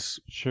diamonds?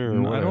 Sure, I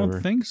whatever.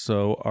 don't think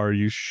so. Are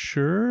you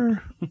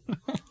sure?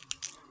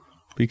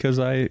 Because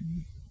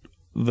I'm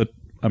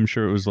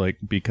sure it was like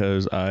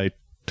because I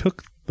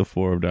took the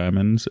 4 of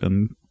diamonds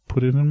and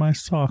put it in my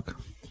sock.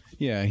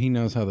 Yeah, he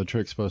knows how the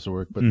trick's supposed to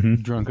work, but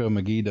Drunko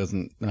McGee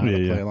doesn't know how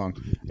to play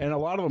along. And a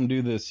lot of them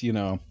do this,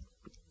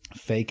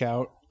 fake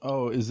out.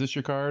 Oh, is this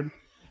your card?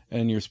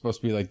 And you're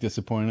supposed to be like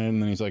disappointed,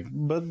 and then he's like,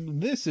 but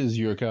this is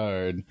your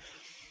card.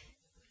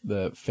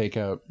 The fake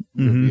out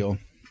reveal.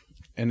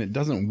 And it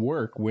doesn't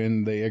work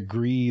when they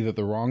agree that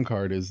the wrong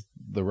card is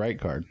the right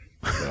card.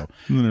 So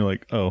And then they're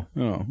like, oh.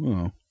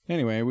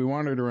 Anyway, we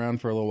wandered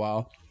around for a little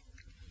while.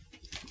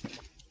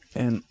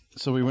 And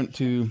so we went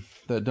to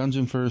the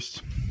dungeon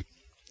first.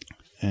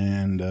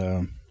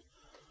 And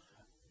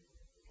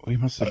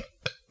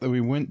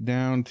we went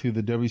down to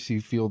the W.C.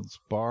 Fields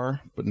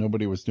bar, but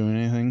nobody was doing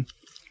anything.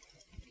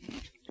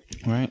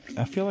 Right?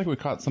 I feel like we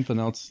caught something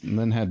else and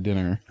then had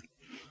dinner.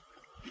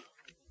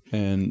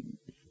 And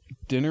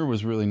dinner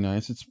was really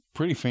nice. It's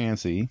pretty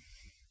fancy.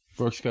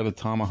 Brooks got a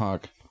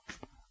tomahawk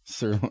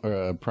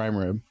prime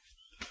rib.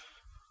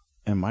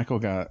 And Michael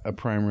got a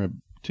prime rib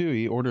too.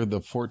 He ordered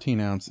the 14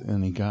 ounce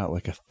and he got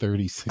like a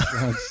 36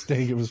 ounce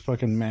steak. It was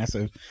fucking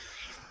massive.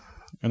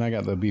 And I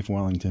got the beef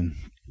Wellington.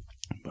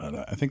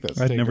 But I think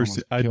that's I've never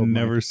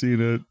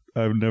seen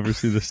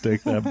a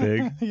steak that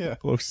big. Yeah.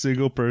 A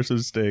single person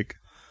steak.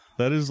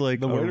 That is like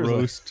The a waiter's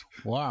roast.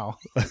 Wow.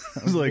 I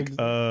was like,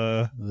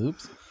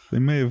 Oops. they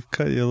may have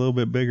cut you a little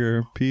bit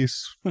bigger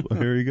piece. Well,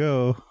 here you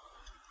go.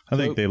 I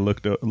think they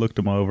looked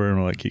him over and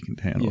were like, he can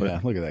handle Yeah,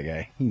 it. look at that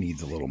guy. He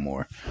needs a little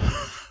more.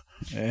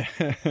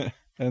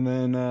 And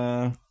then,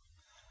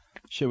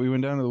 we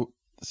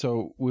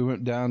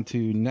went down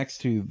to next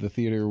to the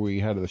theater we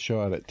had the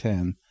show out at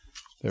 10.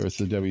 There was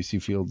the W.C.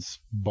 Fields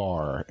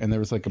bar, and there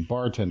was like a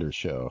bartender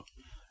show.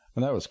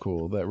 And that was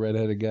cool. That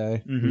redheaded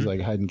guy who's like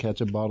hiding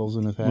ketchup bottles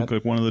in his hat. Looked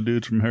like one of the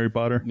dudes from Harry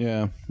Potter.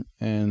 Yeah.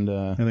 And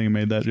I think he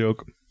made that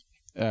joke.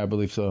 I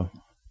believe so.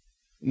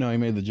 No, he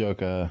made the joke,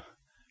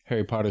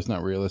 Harry Potter's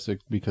not realistic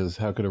because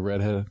how could a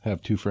redhead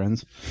have 2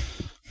 friends?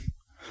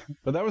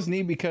 But that was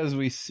neat because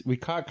we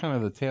caught kind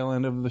of the tail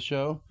end of the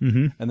show,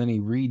 and then he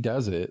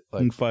redoes it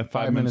like And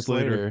 5 minutes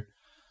later.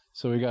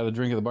 So we got a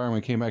drink at the bar and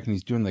we came back and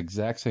he's doing the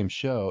exact same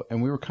show.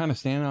 And we were kind of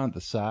standing on the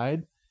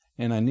side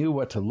and I knew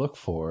what to look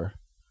for.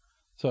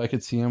 So I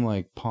could see him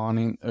like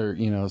pawning or,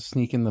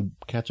 sneaking the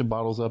ketchup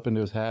bottles up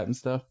into his hat and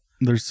stuff.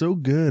 they're so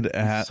good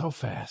at so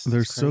fast.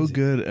 they're It's so crazy.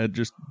 good at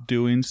just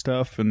doing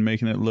stuff and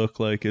making it look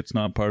like it's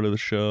not part of the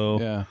show.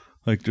 Yeah,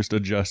 Like just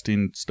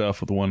adjusting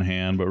stuff with one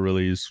hand, but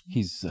really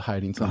he's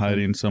hiding something.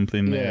 hiding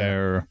something Yeah.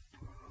 there.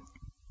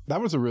 That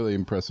was a really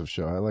impressive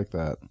show. I like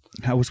that.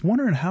 I was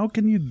wondering, how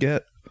can you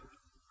get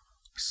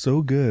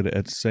so good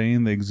at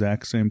saying the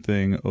exact same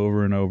thing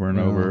over and over and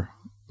over,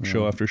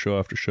 show after show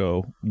after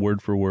show,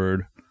 word for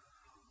word,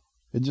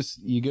 It just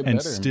you get and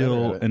better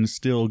still and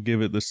still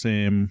give it the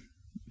same,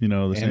 the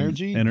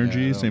energy, same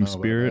energy, Yeah, I don't same know about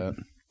spirit.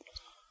 that.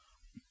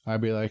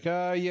 I'd be like,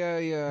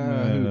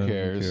 who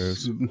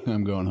cares?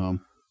 I'm going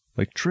home.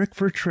 Like trick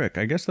for trick.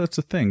 I guess that's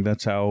the thing.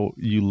 That's how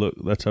you look.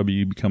 That's how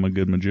you become a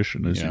good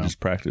magician. Is you Yeah. just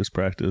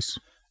practice.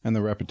 And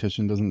the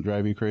repetition doesn't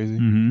drive you crazy.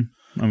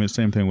 Mm-hmm. I mean,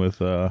 same thing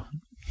with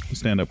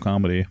stand-up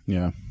comedy.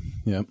 Yeah.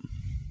 Yep.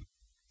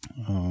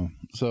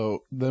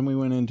 So then we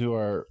went into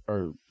our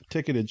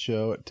ticketed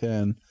show at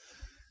 10,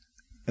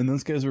 and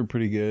those guys were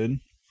pretty good.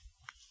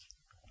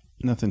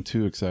 Nothing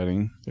too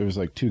exciting. There was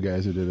like 2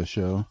 guys who did a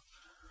show.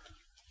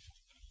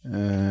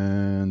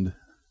 And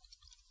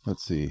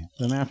let's see.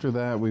 Then after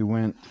that, we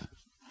went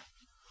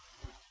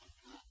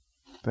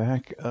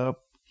back up.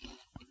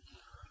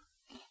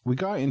 We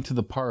got into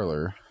the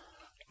parlor.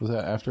 Was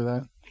that after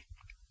that?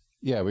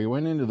 Yeah, we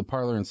went into the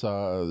parlor and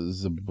saw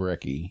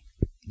Zabrecki,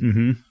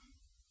 Mm-hmm.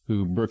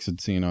 who Brooks had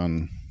seen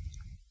on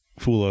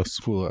Fool Us.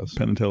 Fool Us.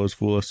 Penn and Teller's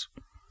Fool Us.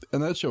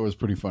 And that show was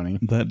pretty funny.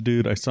 That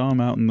dude, I saw him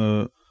out in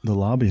the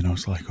lobby, and I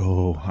was like,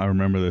 oh, I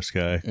remember this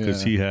guy.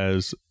 Because Yeah. he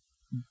has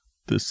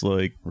this,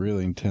 like,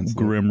 Really intense.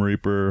 Grim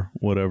Reaper,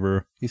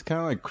 whatever. He's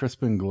kind of like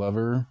Crispin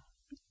Glover.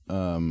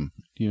 Do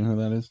you know who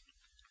that is?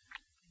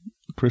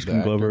 Crispin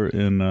The Glover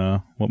in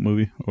what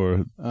movie?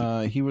 Or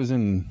He was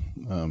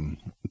in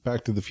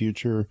Back to the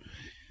Future,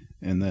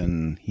 and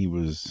then he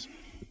was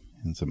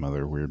in some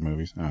other weird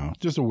movies. Oh,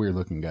 just a weird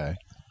looking guy.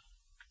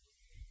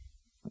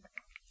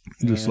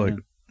 just, like,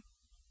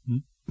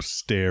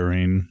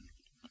 staring.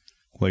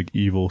 Like,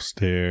 evil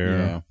stare.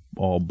 Yeah.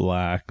 All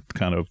black,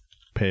 kind of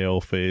pale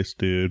face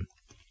dude.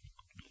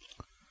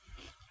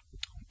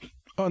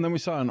 Oh, and then we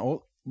saw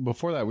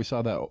before that, we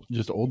saw that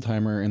just old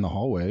timer in the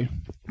hallway.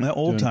 That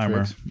old doing timer.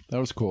 tricks. That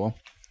was cool.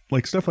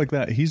 Like, stuff like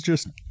that. He's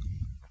just...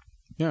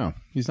 Yeah.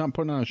 He's not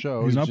putting on a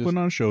show. He's not putting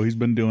on a show. He's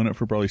been doing it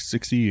for probably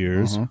 60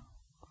 years. Uh-huh.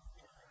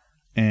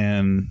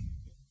 And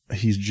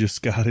he's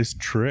just got his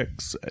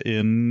tricks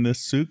in this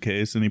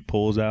suitcase, and he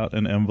pulls out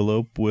an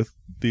envelope with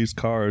these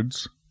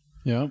cards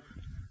Yeah.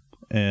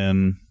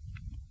 and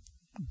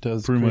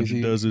Does pretty much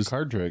crazy does his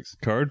card tricks.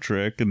 card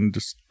trick, and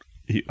just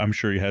I'm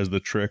sure he has the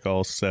trick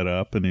all set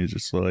up, and he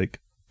just like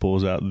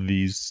pulls out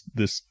this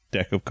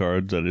deck of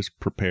cards that is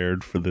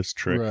prepared for this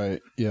trick, Right.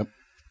 Yep.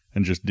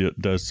 and just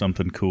does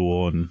something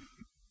cool. And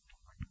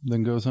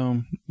Then goes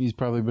home. He's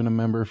probably been a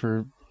member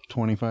for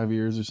 25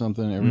 years or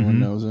something. Everyone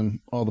knows him.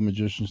 All the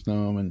magicians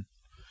know him, and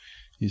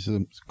he's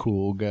a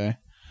cool guy.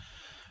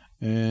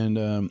 And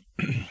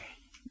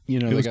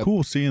it was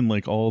cool seeing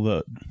like all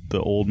the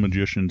old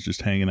magicians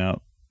just hanging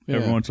out. Yeah.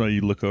 Every once in a while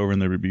you look over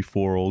and there would be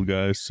 3 old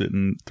guys,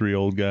 showing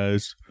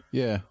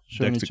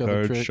showing decks each of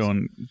other cards,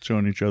 tricks.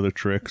 showing each other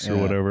tricks or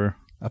Yeah. whatever.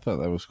 I thought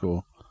that was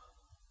cool.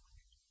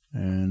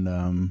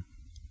 And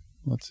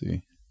let's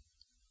see.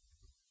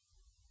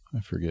 I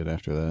forget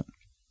after that.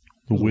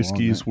 The It was a long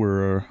whiskeys night.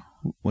 were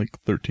like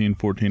 $13,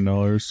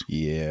 $14. It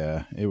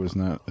Yeah, it was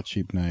not a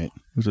cheap night.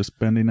 was a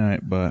spendy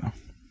night, but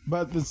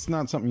But it's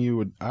not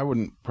something I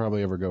wouldn't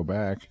probably ever go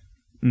back.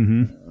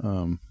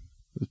 mm-hmm.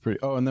 It was pretty.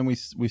 Oh, and then we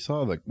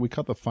saw we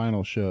caught the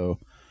final show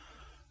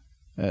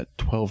at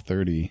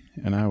 12:30,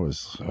 and I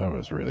was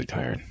really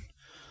tired.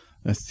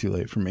 That's too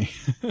late for me.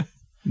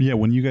 Yeah,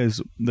 when you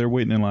guys they're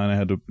waiting in line, I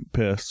had to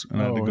piss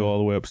and I had to go all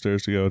the way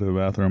upstairs to go to the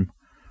bathroom,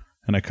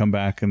 and I come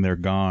back and they're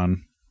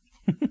gone.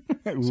 We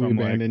So I'm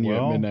like, abandoned you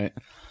well, at midnight.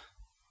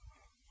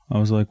 I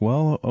was like,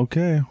 well,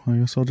 okay, I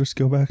guess I'll just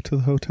go back to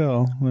the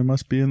hotel. They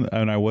must be in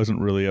and I wasn't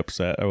really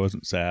upset. I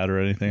wasn't sad or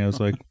anything. I was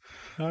like,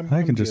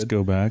 I can just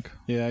go back.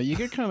 Yeah, you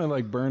get kind of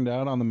like burned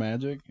out on the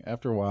magic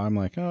after a while. I'm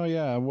like, oh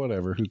yeah,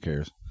 whatever, who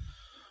cares?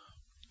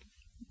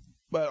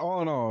 But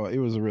all in all, it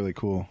was a really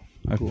cool.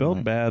 I felt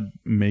night. bad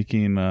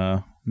making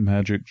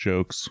magic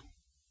jokes,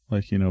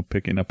 like,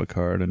 picking up a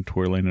card and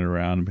twirling it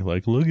around and be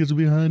like, look, it's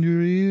behind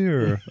your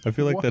ear. I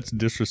feel like What? that's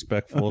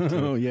disrespectful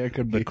to Oh yeah, it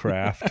could the be.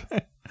 craft.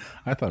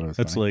 I thought it was.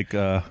 That's funny.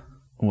 like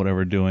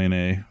whatever, doing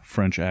a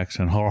French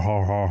accent. Ha,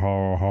 ha, ha,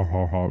 ha, ha,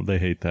 ha, ha. They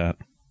hate that.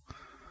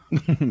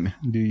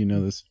 Do you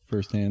know this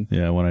firsthand?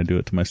 Yeah, when I do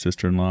it to my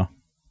sister-in-law.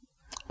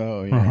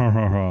 Oh Ha, yeah. ha,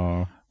 ha,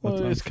 ha. Well,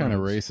 That's it's kind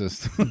of French.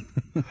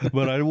 racist.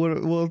 But I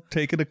would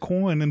taking a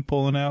coin and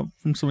pulling out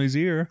from somebody's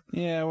ear.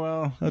 Yeah,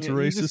 well, That's you're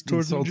racist just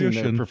towards insulting their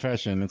magician.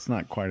 profession. It's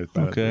not quite as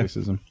bad Okay. as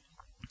racism.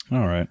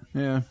 All right.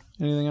 Yeah.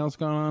 Anything else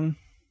going on?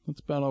 That's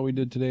about all we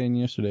did today and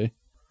yesterday.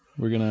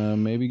 We're gonna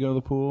maybe go to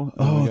the pool.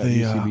 And Oh, we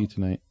got UCB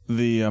tonight.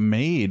 The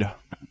maid.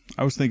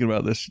 I was thinking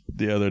about this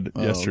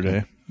yesterday.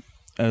 okay.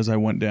 As I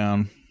went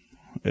down,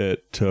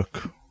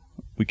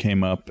 we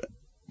came up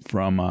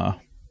from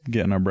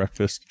getting our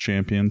breakfast at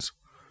Champions.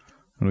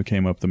 When we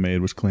came up, the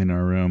maid was cleaning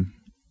our room.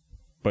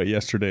 But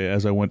yesterday,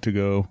 as I went to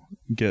go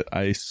get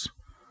ice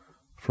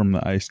from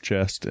the ice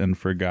chest and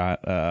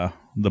forgot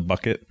the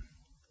bucket.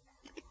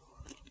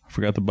 I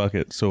forgot the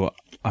bucket. So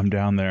I'm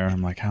down there.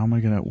 I'm like, how am I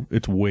going to...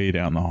 It's way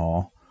down the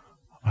hall.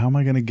 How am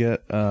I going to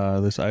get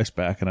this ice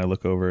back? And I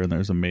look over and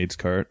there's a maid's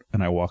cart.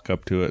 And I walk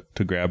up to it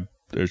to grab...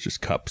 There's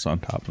just cups on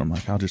top. And I'm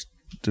like, I'll just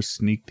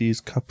sneak these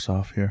cups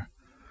off here.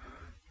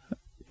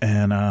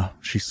 And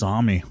she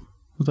saw me.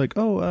 I was like,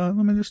 oh,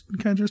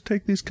 can I just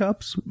take these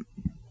cups?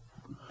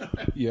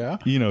 Yeah.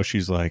 You know,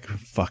 she's like,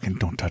 fucking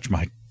don't touch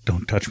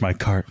my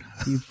cart.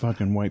 You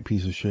fucking white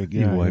piece of shit.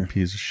 You white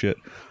piece of shit.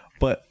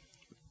 But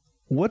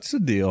what's the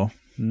deal?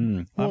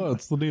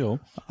 What's the deal?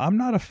 I'm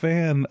not a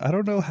fan. I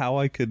don't know how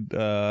I could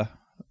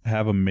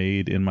have a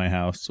maid in my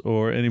house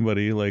or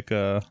anybody like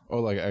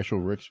like an actual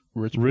rich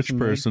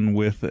person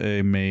with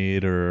a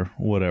maid or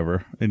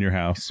whatever in your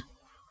house.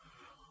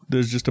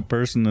 There's just a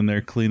person in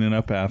there cleaning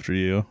up after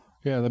you.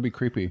 Yeah, that'd be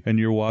creepy. And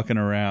you're walking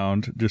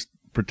around just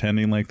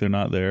pretending like they're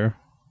not there.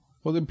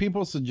 Well, did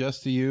people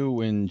suggest to you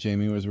when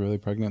Jamie was really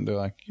pregnant, they're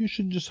like, you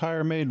should just hire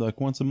a maid like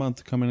once a month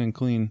to come in and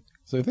clean?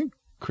 So I think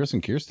Chris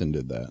and Kirsten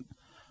did that.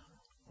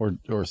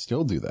 Or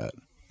still do that.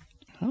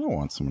 I don't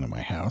want someone in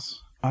my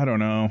house. I don't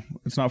know.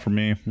 It's not for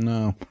me.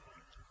 No.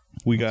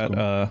 We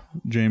got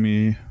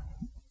Jamie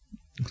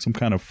some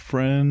kind of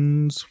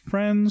friends,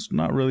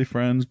 not really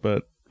friends,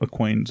 but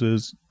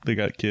acquaintances. They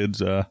got kids.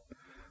 The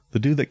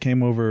dude that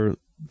came over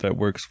that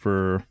works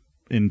for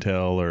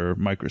Intel or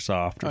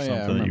Microsoft or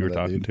something that you were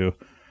talking to,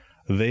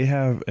 they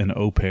have an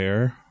au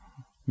pair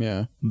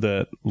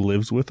that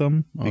lives with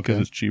them because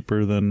it's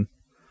cheaper than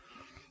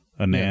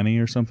a nanny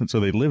or something. So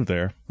they live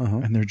there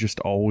and they're just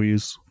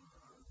always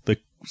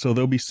so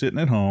they'll be sitting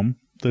at home,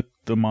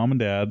 the mom and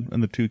dad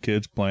and the two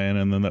kids playing,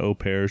 and then the au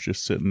pair is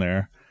just sitting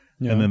there.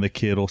 And then the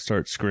kid will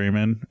start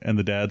screaming and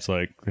the dad's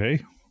like,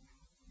 hey,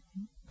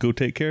 go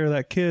take care of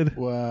that kid.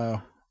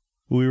 Wow.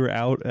 We were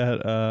out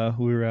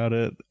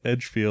at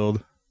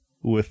Edgefield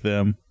with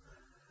them,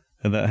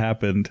 and that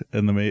happened.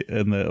 And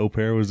the au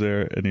pair was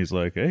there, and he's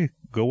like, "Hey,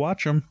 go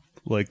watch them."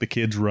 Like the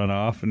kids run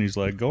off, and he's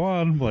like, "Go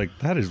on." Like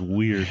that is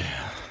weird.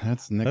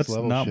 That's next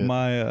level.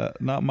 That's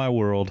not my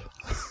world.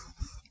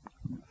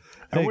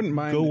 I Hey, wouldn't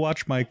mind. Go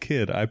watch my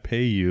kid. I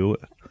pay you.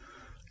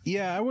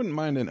 Yeah, I wouldn't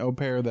mind an au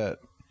pair that,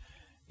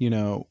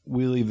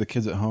 we leave the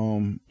kids at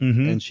home,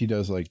 and she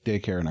does like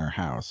daycare in our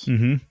house,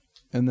 and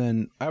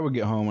then I would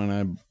get home and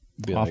I'd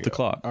be Off like, the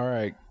clock. All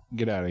right,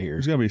 get out of here.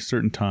 There's got to be a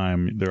certain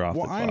time they're off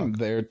the clock. I'm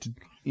there to,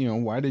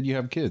 why did you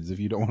have kids if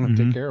you don't want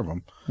to take care of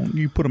them?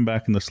 You put them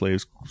back in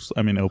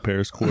the au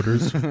pair's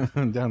quarters.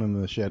 Down in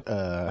the shed,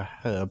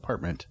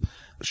 apartment.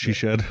 She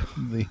shed.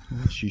 The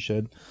she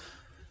shed.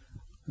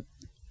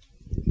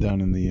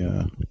 Down in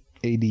the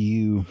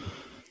ADU.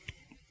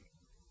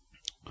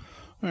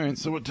 All right,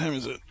 so what time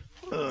is it?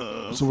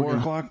 So 4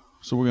 o'clock?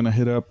 So we're going to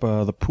hit up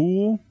the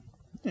pool.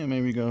 Yeah,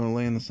 maybe go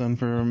lay in the sun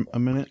for a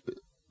minute.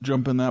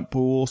 Jump in that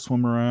pool,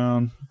 swim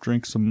around,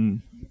 drink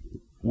some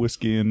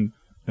whiskey and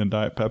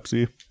Diet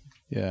Pepsi.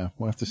 Yeah,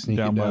 we'll have to sneak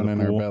Down it by down the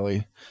in our pool.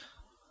 belly.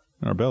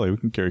 In our belly, we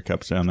can carry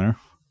cups down there.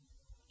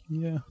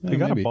 Yeah. They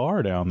got maybe. a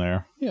bar down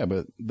there. Yeah,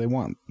 but they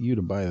want you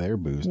to buy their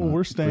booze. Well, not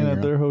we're staying bring at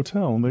your their own.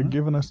 hotel, and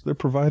they're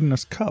providing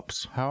us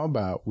cups. How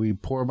about we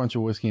pour a bunch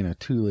of whiskey in a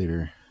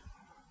 2-liter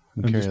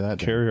and And carry just that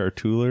down? carry our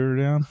 2-liter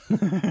down.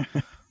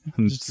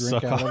 And Just drink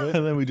suck out on of it?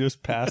 and then we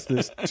just pass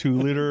this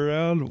 2-liter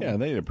around. Yeah,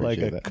 they'd like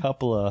appreciate a that.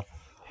 couple of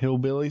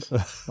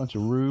Hillbillies, bunch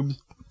of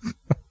rubes.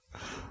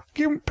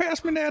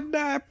 pass me that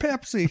Diet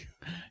Pepsi.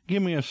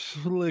 Give me a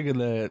swig of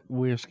that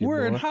whiskey.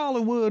 We're in boy.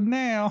 Hollywood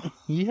now.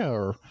 Yeah.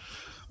 All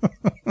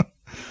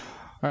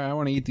right, I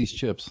want to eat these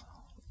chips.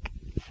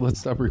 Let's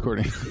stop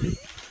recording.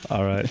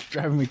 All right.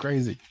 Driving me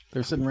crazy.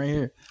 They're sitting right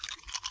here.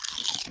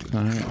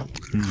 All right.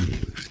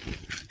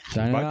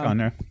 Signing Back off. on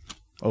there.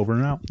 Over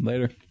and out.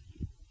 Later.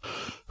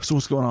 So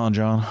what's going on,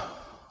 John?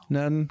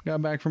 Nothing.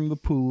 Got back from the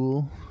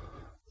pool.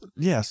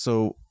 Yeah,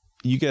 so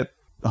you get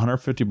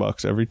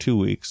 $150 every 2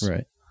 weeks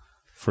Right.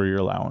 for your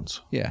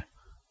allowance. Yeah.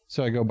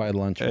 So I go buy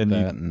lunch with And you-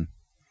 that, and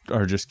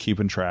Or just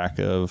keeping track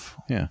of...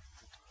 yeah.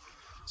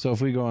 So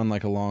if we go on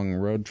like a long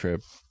road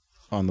trip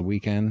on the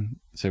weekend,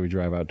 say we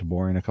drive out to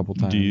Boring a couple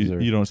times,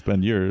 You don't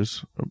spend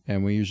yours.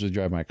 and we usually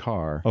drive my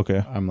car.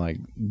 Okay. I'm like,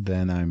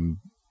 then I'm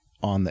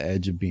on the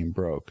edge of being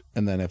broke.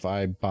 And then if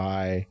I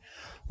buy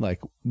like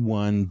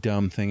one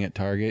dumb thing at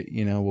Target,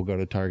 we'll go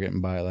to Target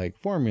and buy like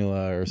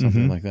formula or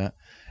something like that.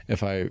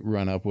 If I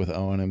run up with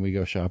Owen and we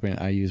go shopping,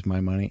 I use my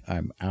money,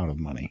 I'm out of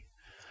money.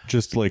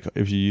 Just like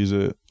if you use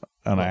it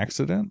on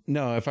accident?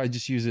 No, if I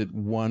just use it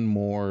one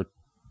more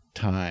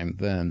time,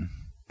 then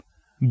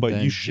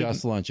But you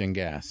just lunch and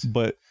gas.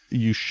 But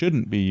you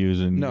shouldn't be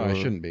using. No, I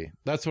shouldn't be.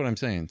 That's what I'm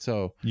saying.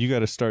 So You got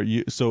to start.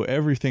 So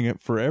everything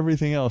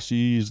else, you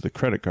use the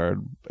credit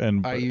card,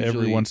 and I usually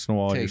every once in a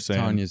while take you're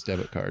saying, Tanya's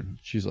debit card.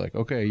 She's like,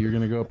 okay, you're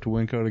going to go up to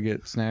Winco to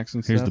get snacks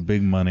and "Here's stuff. the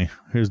big money.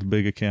 Here's the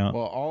big account."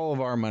 Well, all of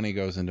our money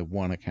goes into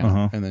one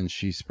account, and then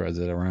she spreads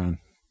it around.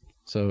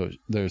 So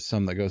there's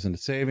some that goes into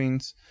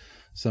savings,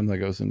 some that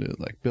goes into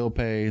like bill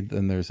pay.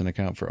 Then there's an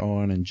account for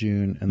Owen and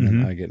June, and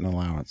then I get an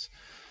allowance.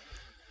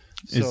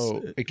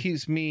 So it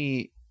keeps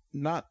me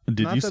not.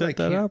 Did not you that set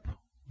that up?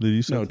 Did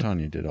you set No, that?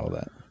 Tanya did all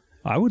that.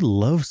 I would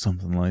love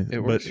something like that.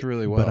 It works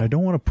really well. But I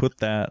don't want to put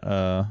that.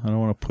 I don't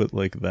want to put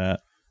like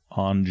that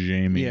on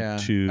Jamie. Yeah,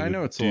 I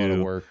know it's a lot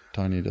of work.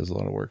 Tanya does a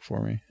lot of work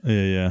for me.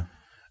 Yeah.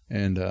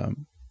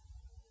 And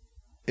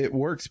it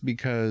works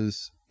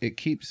because it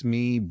keeps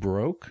me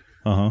broke.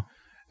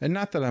 And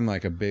not that I'm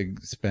like a big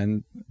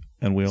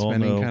and we all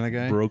know kind of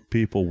guy. Broke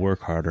people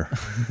work harder.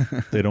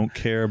 They don't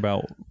care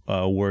about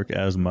work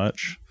as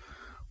much.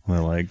 They're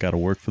like, got to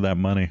work for that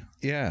money.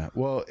 Yeah.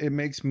 Well, it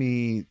makes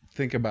me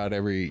think about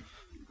every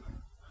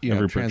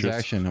Every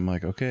transaction. purchase. I'm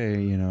like,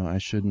 okay, I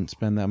shouldn't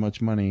spend that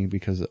much money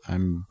because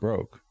I'm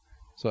broke.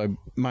 So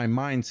my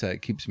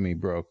mindset keeps me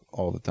broke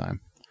all the time.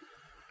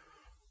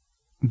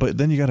 But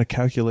then you got to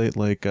calculate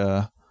like,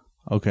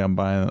 okay, I'm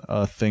buying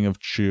a thing of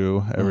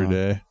chew every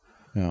day.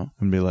 Yeah.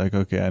 And be like,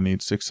 okay, I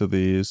need 6 of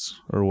these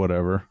or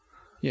whatever.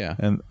 Yeah.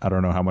 And I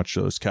don't know how much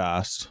those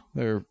cost.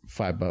 They're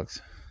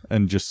 $5.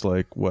 And just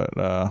like what,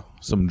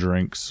 some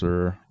drinks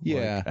or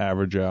Yeah. like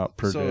average out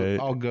per So day.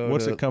 I'll go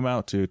What's to- it come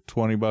out to?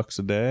 $20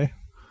 a day?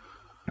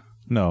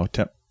 No,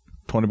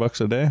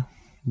 $20 a day?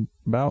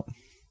 About?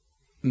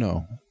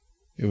 No,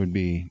 it would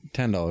be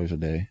 $10 a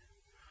day,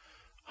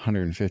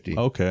 $150.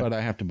 Okay. But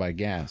I have to buy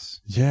gas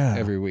Yeah.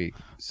 every week.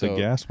 So the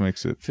gas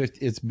makes it.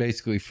 it's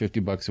basically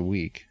 $50 a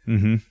week.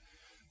 Mm-hmm.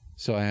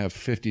 So I have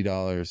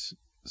 $50.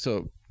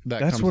 So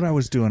That's what I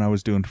was doing. I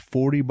was doing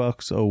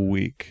 $40 a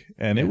week,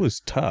 and it was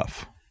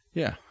tough.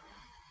 Yeah.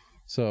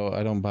 So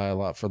I don't buy a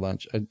lot for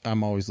lunch.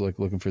 I'm always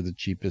looking for the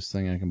cheapest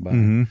thing I can buy.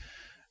 Mm-hmm.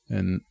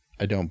 And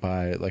I don't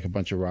buy like a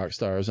bunch of rock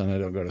stars, and I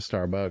don't go to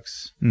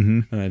Starbucks, Mm-hmm.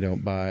 and I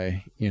don't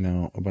buy,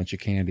 a bunch of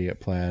candy at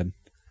Plaid.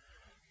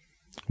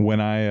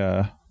 When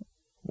I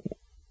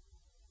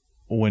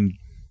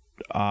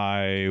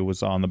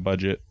was on the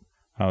budget,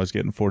 I was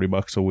getting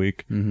 $40 a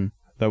week. Mm-hmm.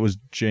 That was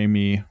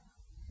Jamie.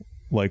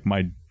 Like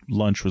my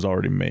lunch was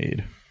already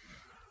made.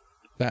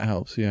 That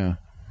helps. Yeah.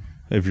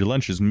 If your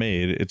lunch is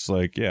made, it's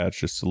like, yeah, it's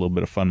just a little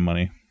bit of fun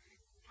money.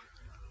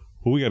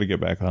 Well, we got to get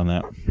back on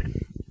that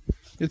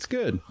It's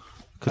good.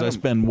 because I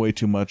spend way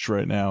too much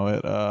right now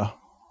at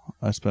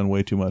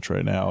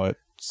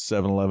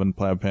 7-Eleven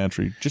Plaid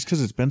Pantry just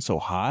because it's been so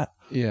hot.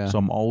 Yeah. So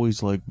I'm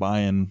always like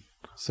buying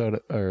Soda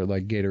or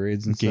like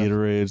Gatorades and stuff.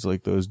 Gatorades,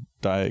 like those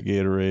diet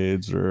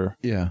Gatorades or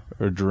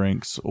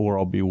drinks, or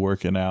I'll be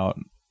working out,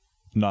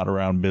 not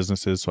around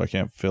businesses, so I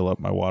can't fill up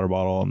my water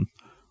bottle, and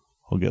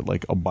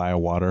I'll buy a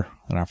water,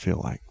 and I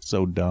feel like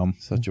so dumb.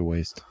 Such a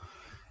waste.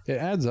 It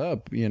adds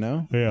up, Yeah.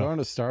 Going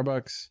to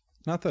Starbucks,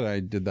 not that I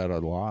did that a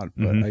lot,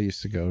 but I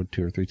used to go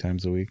 2 or 3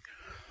 times a week.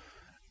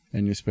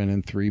 And you're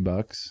spending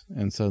 $3,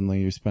 and suddenly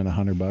you spend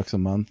 $100 a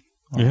month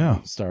on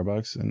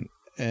Starbucks, and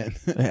It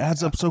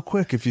adds up so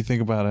quick if you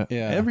think about it.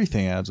 Yeah.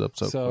 Everything adds up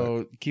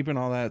so quick. Keeping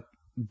all that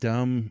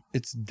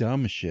it's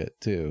dumb shit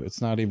too.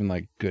 It's not even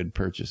like good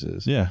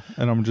purchases. Yeah,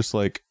 and I'm just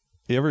like,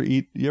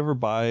 you ever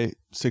buy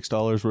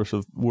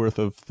 $6 worth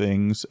of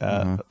things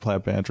at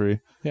Plaid Pantry?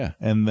 Yeah.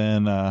 And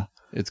then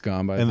It's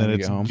gone by the and time then you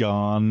it's get home.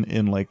 gone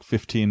in like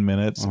 15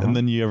 minutes, and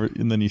then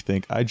you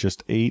think, I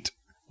just ate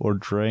or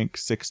drank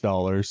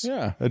 $6.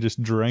 Yeah. I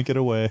just drank it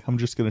away. I'm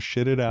just gonna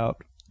shit it out.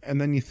 And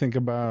then you think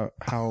about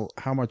how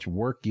much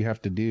work you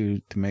have to do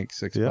to make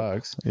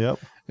 $6. Yep.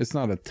 It's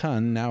not a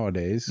ton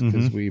nowadays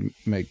because we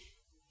make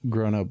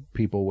grown-up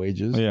people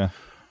wages. Yeah.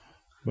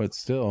 But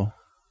still,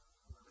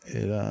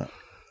 it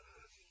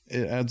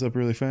adds up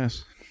really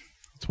fast.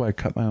 That's why I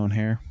cut my own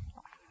hair.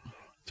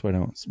 That's why I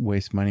don't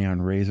waste money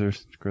on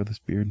razors to grow this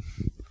beard.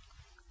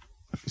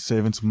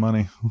 Saving some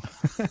money.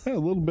 A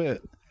little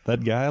bit.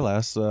 That guy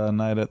last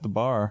night at the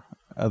bar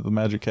at the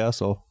Magic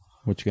Castle,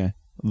 Which guy?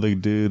 the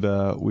dude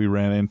we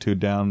ran into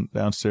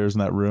downstairs in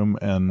that room,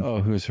 and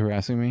Oh, who's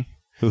harassing me?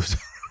 who's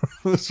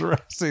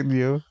harassing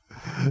you?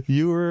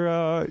 You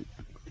were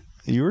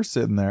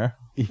sitting there,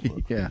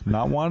 Yeah.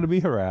 not wanting to be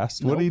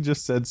harassed. What, he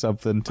just said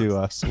something to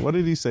us. What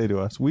did he say to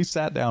us? We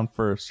sat down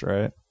first,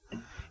 right?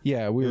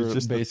 Yeah, we It was were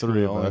just the basically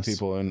three the of only us.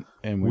 people,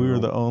 and We were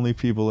the only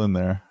people in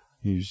there.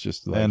 he was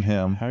just like, And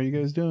him. How are you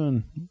guys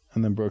doing?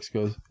 And then Brooks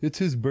goes, "It's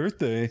his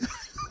birthday."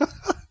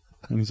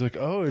 And he's like,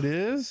 "Oh, it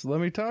is?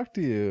 Let me talk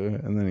to you."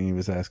 And then he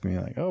was asking me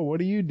like, "Oh, what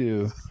do you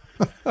do?"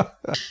 I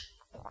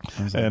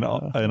was like,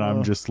 And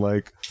I'm just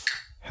like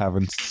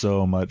having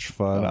so much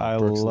fun. Oh, I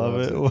Brooks love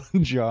loves it it.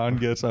 when John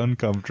gets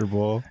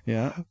uncomfortable.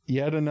 Yeah.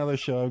 Yet another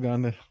show I've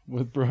gone to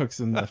with Brooks,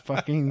 and the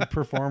fucking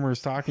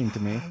performer's talking to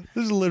me.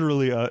 There's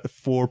literally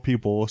 4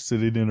 people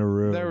sitting in a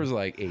room. There was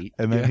like 8.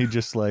 And then he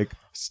just like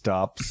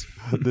stops.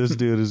 This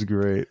dude is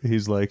great.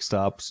 He's like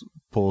stops,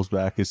 pulls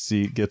back his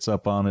seat, gets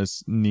up on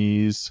his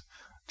knees,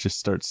 just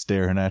starts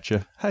staring at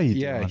you. How you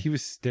doing? he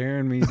was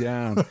staring me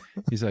down.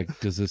 He's like,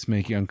 "Does this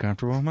make you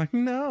uncomfortable?" I'm like,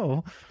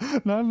 "No."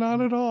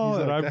 not at all. He's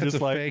And like, I'm "That's just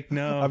a like, fake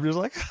no." I'm just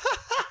like,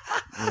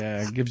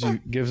 Yeah, it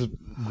gives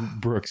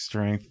Brooks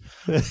strength.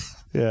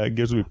 yeah, it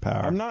gives me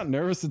power. I'm not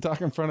nervous to talk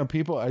in front of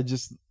people. I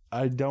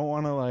don't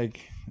want to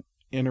like,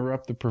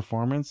 interrupt the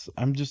performance.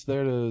 I'm just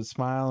there to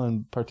smile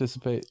and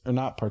participate or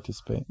not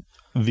participate.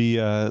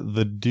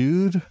 The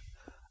dude,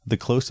 the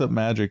close-up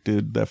magic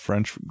dude, that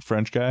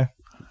French guy.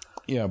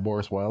 Yeah,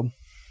 Boris Wilde.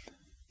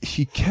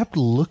 He kept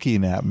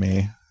looking at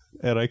me,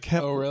 and I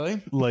kept. Oh,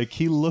 really? Like,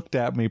 he looked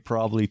at me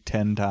probably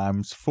 10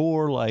 times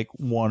for like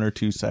 1 or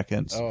 2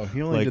 seconds. Oh,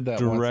 he only like, did that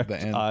direct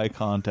once at the end. eye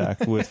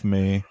contact with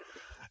me.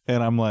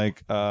 And I'm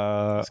like,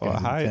 guy's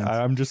hi. intense.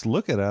 I'm just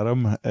looking at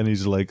him, and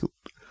he's like,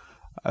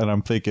 and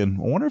I'm thinking,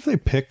 I wonder if they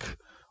pick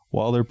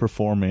while they're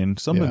performing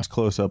something's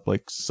close up,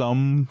 like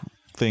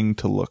something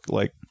to look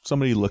like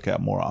somebody look at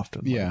more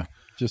often. Yeah, Like,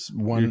 just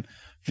one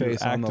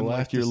face on the acting like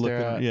left you're to stare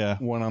looking- at, yeah.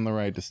 one on the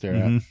right to stare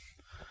Mhm.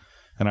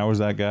 And I was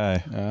that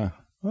guy. at.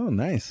 Oh,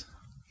 nice.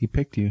 He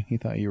picked you. He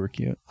thought you were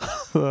cute.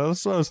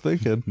 That's what I was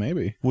thinking.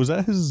 Maybe. Was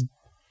that his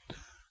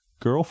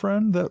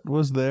girlfriend that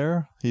was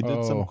there? He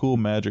did some Oh. cool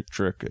magic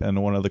trick,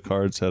 and one of the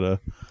cards had a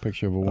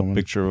Picture of a woman.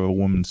 picture of a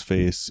woman's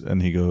face,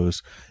 and he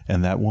goes,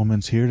 and that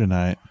woman's here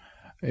tonight.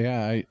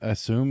 Yeah, I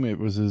assume it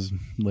was his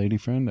lady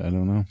friend. I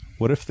don't know.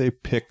 What if they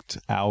picked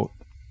out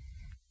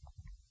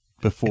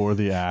before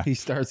the act? He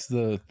starts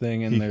the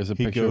thing and there's a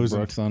he picture of goes and-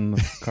 Brooks on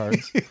the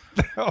cards.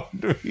 That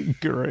would be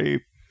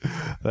great.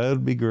 That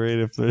would be great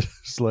if there's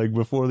like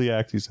before the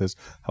act he says,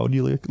 how would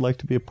you like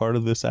to be a part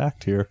of this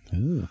act here?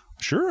 Ooh.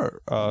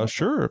 Sure.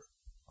 Sure. Are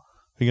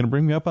you going to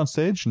bring me up on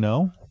stage?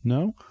 No.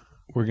 No,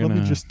 we're Let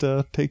gonna me just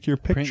take your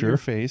print picture. your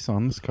face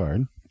on this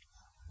card.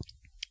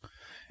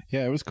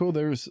 Yeah, it was cool.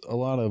 There was a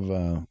lot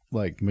of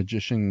like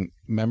magician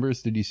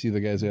members. Did you see the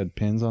guys who had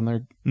pins on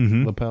their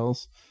Mhm.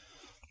 lapels?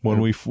 When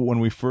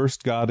we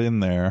first got in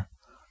there,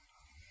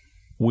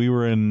 we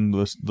were in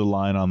the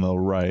line on the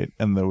right,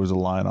 and there was a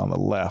line on the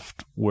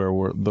left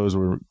where those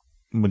were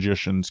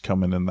magicians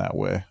coming in that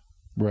way.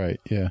 Right.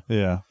 Yeah.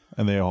 Yeah,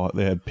 and they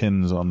had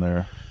pins on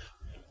their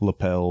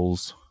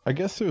lapels. I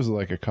guess there's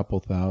like a couple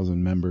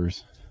thousand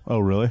members. Oh,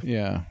 really?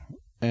 Yeah,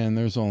 and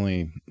there's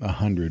only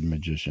 100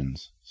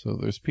 magicians. So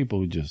there's people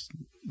who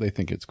they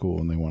think it's cool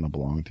and they want to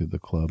belong to the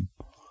club.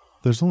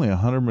 There's only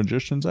 100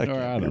 magicians. I Or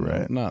can't be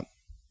don't know. right.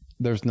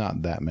 There's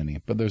not that many,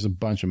 but there's a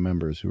bunch of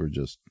members who are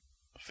just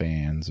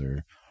fans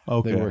or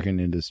Okay. they work in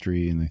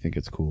industry and they think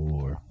it's cool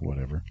or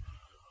whatever.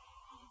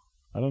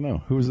 I don't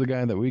know. Who was the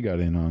guy that we got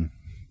in on?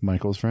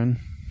 Michael's friend?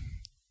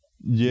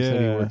 He said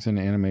he Yeah, works in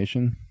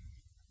animation.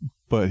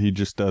 but he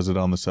just does it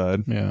on the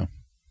side. Yeah.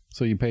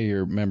 So you pay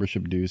your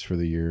membership dues for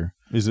the year,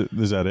 Is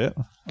that it?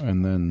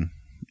 and then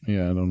I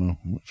don't know.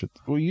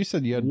 Well, you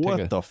said you had to What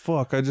take the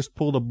fuck? I just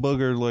pulled a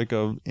booger like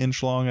a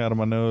inch long out of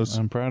my nose.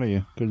 I'm proud of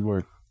you. Good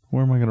work.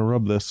 Where am I going to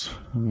rub this?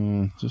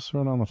 Just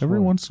right on the floor. Every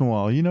once in a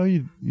while, you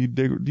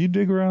dig. Do you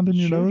dig around in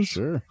your Sure, nose?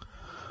 Sure.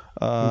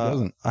 Who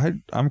doesn't?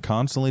 I'm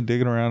constantly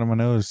digging around in my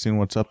nose, seeing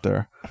what's up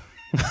there.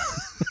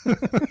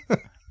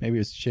 Maybe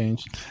it's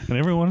changed. And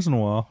every once in a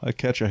while, I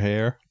catch a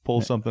hair,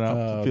 pull something out.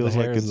 It feels the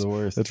like hair is the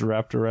worst. it's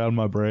wrapped around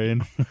my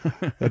brain.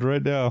 And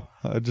right now,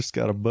 I just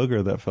got a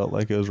booger that felt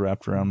like it was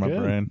wrapped around my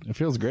Good. brain. It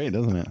feels great,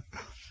 doesn't it?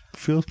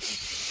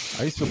 Feels.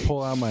 I used to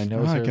pull out my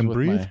nose I hairs can with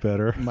breathe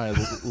better. my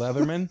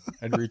Leatherman.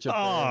 I'd reach up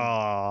there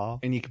Oh,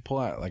 and you could pull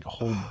out like a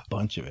whole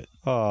bunch of it.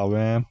 oh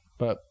man.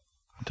 But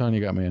Tanya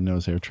got me a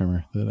nose hair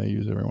trimmer that I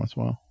use every once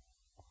in a while.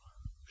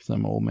 Because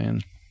I'm an old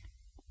man.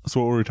 So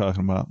what were we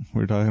talking about?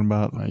 We were talking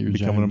about Your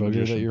becoming a giant booger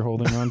magician. that you're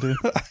holding on to.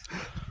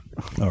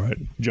 All right,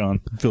 John,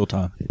 fill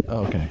time.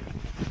 Okay.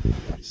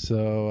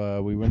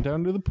 So we went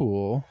down to the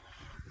pool.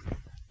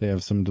 They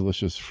have some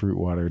delicious fruit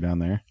water down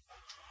there.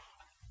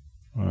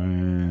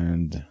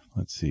 And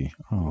let's see.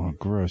 Oh,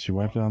 gross. You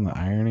wiped it on the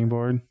ironing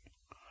board?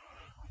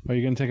 Are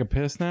you going to take a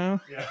piss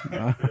now?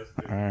 Yeah.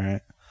 All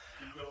right.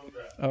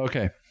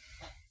 Okay.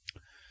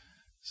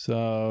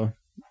 So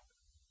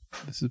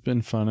this has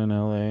been fun in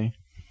LA.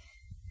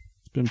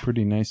 It's been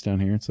pretty nice down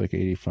here. It's like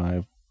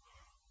 85. A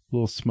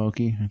little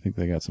smoky. I think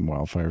they got some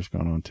wildfires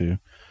going on too.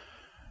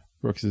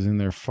 Brooks is in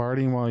there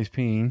farting while he's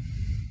peeing,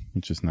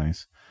 which is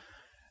nice.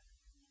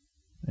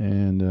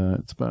 And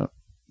it's about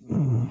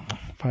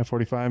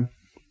 5:45.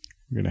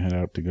 We're going to head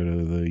out to go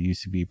to the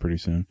UCB pretty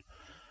soon.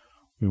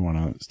 We want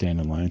to stand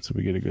in line so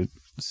we get a good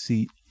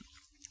seat.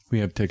 We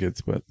have tickets,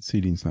 but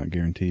seating's not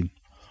guaranteed.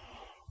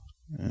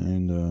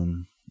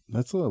 And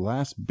that's the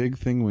last big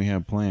thing we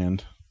have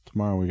planned.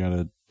 Tomorrow we got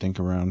to think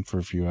around for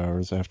a few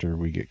hours after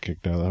we get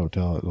kicked out of the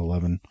hotel at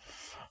 11.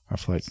 Our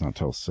flight's not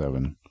till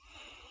 7.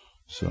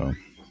 So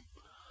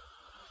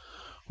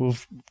we'll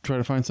try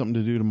to find something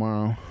to do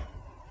tomorrow.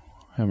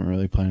 Haven't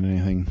really planned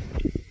anything.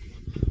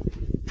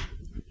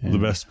 The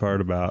best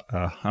part about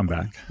I'm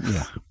back.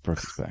 Yeah,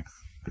 Brooks is back.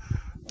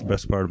 The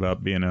best part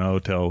about being in a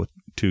hotel with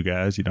two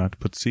guys, you don't have to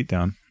put the seat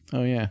down.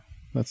 Oh yeah,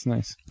 that's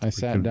nice. I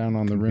sat down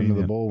on the rim of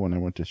the convenient. bowl when I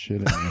went to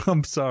shit.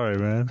 I'm sorry,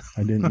 man.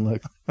 I didn't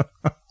look.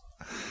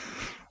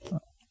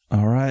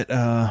 All right,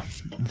 I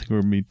think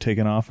we're gonna be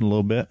taking off in a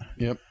little bit.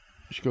 Yep.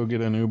 Should go get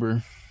an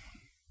Uber.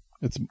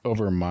 It's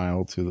over a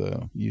mile to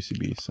the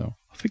UCB, so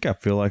I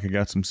feel like I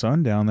got some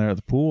sun down there at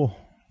the pool.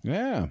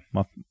 yeah.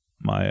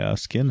 My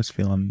skin is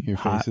feeling Your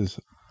hot. face is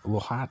a little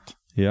hot.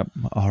 Yep.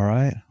 All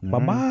right. All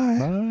Bye-bye.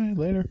 right.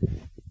 Bye. Later.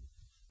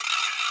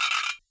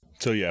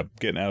 So yeah,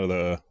 getting out of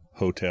the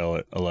hotel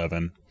at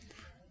 11,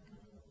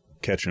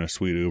 catching a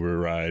sweet Uber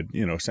ride.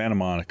 You know, Santa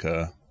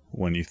Monica,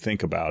 when you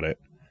think about it,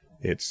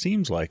 it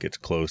seems like it's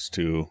close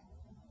to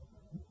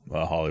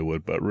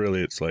Hollywood, but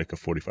really it's like a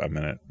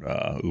 45-minute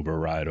Uber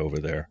ride over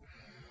there.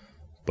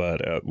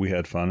 But we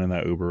had fun in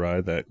that Uber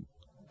ride. That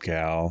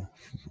gal,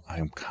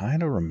 I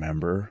kind of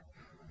remember,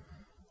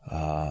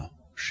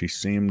 she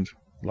seemed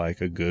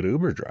like a good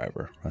Uber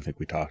driver. I think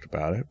we talked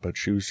about it, but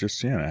she was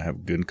just,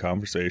 have good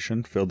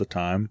conversation, filled the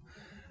time.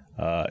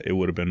 It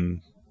would have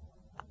been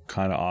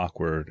kind of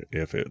awkward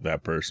if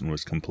that person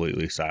was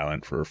completely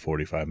silent for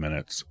 45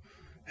 minutes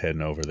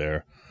heading over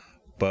there.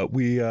 But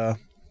we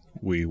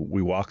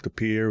walked the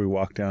pier, we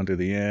walked down to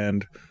the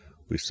end,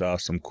 we saw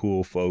some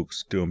cool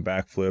folks doing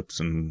backflips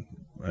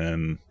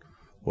and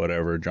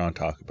whatever. John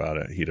talked about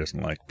it. He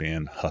doesn't like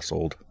being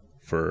hustled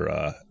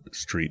for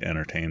street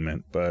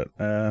entertainment, but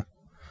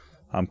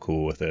I'm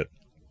cool with it.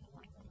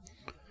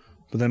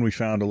 But then we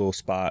found a little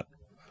spot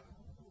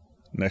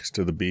next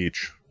to the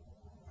beach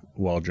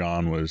while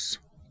John was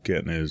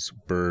getting his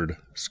Bird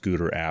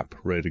scooter app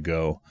ready to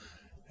go.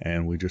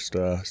 And we just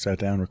sat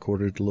down and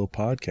recorded a little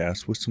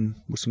podcast with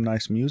some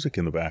nice music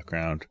in the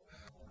background.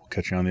 We'll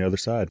catch you on the other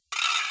side.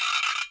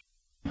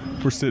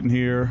 We're sitting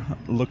here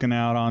looking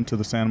out onto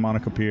the Santa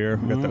Monica Pier.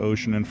 We got the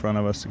ocean in front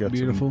of us. We got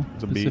Beautiful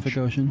the Pacific beach.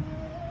 Ocean.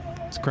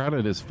 It's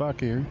crowded as fuck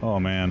here. Oh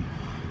man,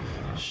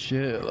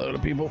 Shitload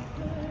of people.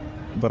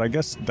 but I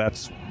guess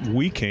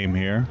we came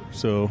here,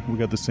 so we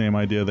got the same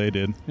idea they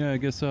did. Yeah, I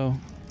guess so.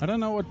 I don't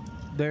know what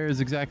there is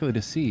exactly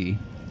to see.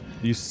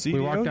 You see, We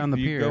walked down the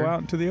you pier. go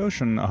out into the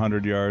ocean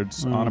 100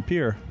 yards on a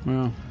pier,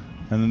 Well,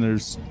 and then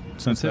there's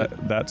That's it.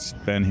 that's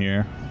been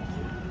here.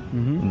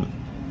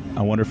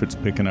 I wonder if it's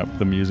picking up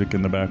the music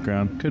in the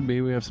background. could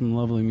be. We have some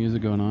lovely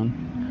music going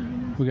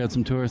on. We got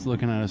some tourists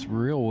looking at us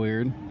real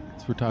weird.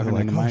 So we're talking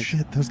in the mic.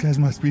 shit, those guys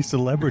must be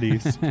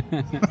celebrities.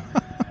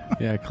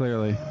 Yeah,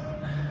 clearly.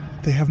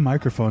 They have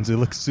microphones. They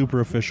look super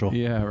official.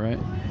 Yeah, right.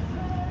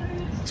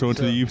 So went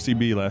to the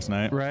UCB last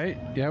night. Right.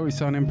 Yeah, we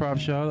saw an improv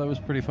show. That was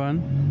pretty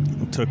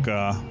fun. Took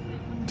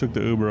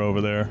the Uber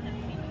over there.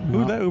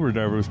 Ooh, that Uber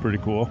driver was pretty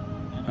cool.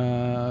 Who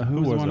was the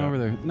was one that? over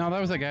there? No, that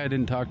was that guy who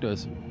didn't talk to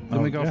us.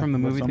 Didn't we go yeah, from the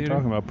that's movie what theater? I'm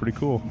talking about. Pretty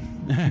cool.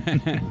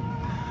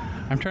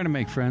 I'm trying to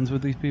make friends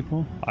with these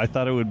people. I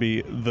thought it would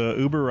be the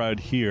Uber ride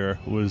here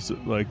was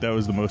like that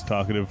was the most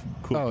talkative,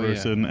 cool Oh, yeah.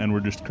 person, and we're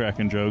just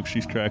cracking jokes.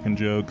 She's cracking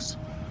jokes,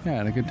 Yeah,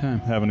 had a good time.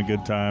 having a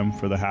good time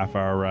for the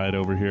half-hour ride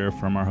over here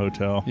from our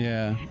hotel.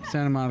 Yeah,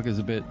 Santa Monica's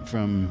a bit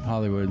from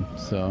Hollywood,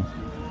 so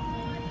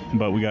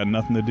But we got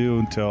nothing to do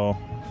until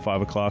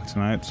 5 o'clock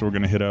tonight, so we're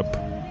gonna hit up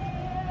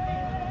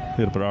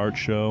an art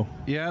show,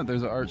 yeah,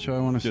 there's an art show I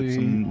want to get see.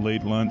 some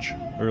late lunch,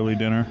 early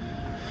dinner,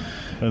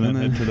 and then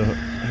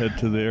head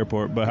to the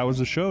airport. But how was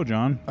the show,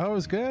 John? Oh, it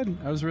was good.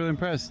 I was really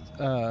impressed.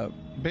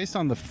 Based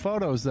on the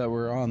photos that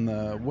were on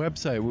the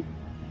website,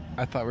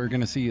 I thought we were going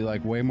to see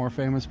like way more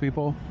famous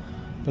people,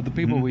 but the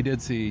people we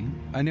did see,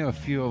 I knew a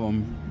few of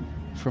them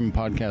from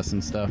podcasts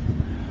and stuff.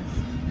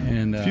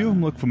 And A few of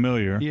them look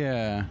familiar.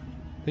 yeah,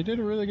 they did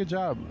a really good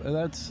job.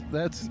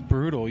 That's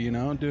brutal, doing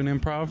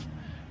improv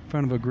in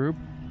front of a group,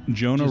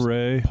 Jonah just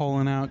Ray.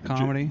 pulling out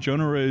comedy.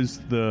 Jonah Ray's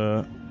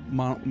the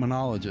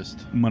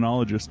Monologist,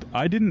 monologist.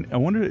 I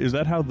wonder, is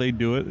that how they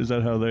do it? Is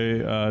that how they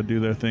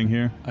do their thing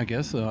here? I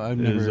guess so. I've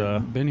Is, never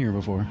been here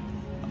before.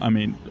 I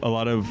mean, a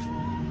lot of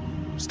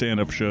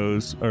stand-up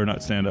shows, or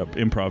not stand-up,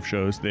 improv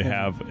shows, they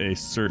have a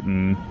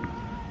certain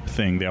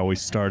thing. They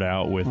always start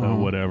out with a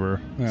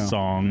whatever Yeah.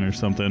 song or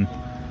something,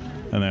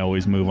 and they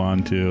always move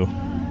on to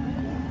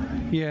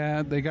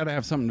Yeah, they got to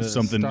have something to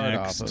something start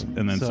next, off of.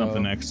 and then So,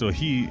 something next. So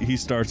he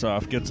starts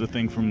off, gets a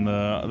thing from the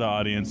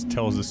audience,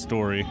 tells a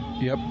story.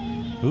 Yep.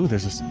 Ooh,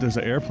 there's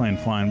an airplane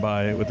flying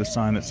by with a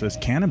sign that says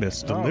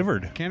 "Cannabis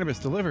delivered." Oh, cannabis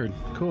delivered.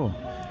 Cool.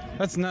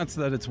 That's nuts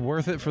that it's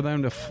worth it for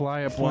them to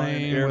fly a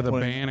Flying plane with a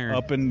airplane banner.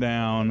 up and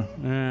down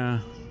Yeah.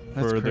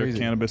 That's for their crazy.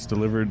 cannabis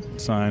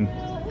delivered sign.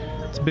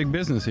 It's big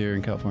business here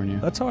in California.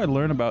 That's how I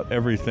learn about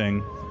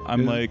everything.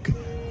 I'm Is- like,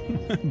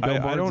 I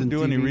Billboards don't and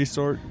do any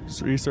TV.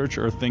 research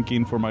or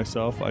thinking for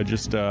myself. I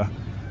just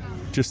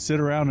sit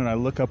around and I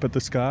look up at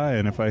the sky,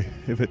 and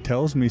if it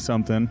tells me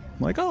something, I'm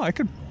like, oh, I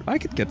could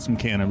get some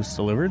cannabis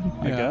delivered.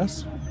 I Yeah.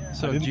 guess.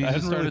 So I if didn't- I Jesus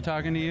hadn't started really-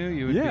 talking to you,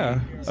 you would Yeah,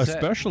 be set.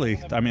 especially.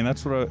 I mean,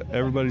 that's what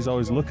everybody's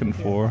always looking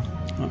for.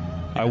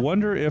 I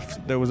wonder if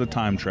there was a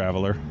time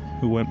traveler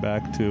who went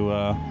back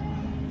to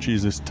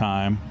Jesus'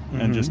 time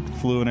and just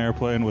flew an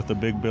airplane with a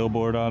big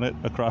billboard on it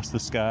across the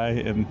sky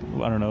in,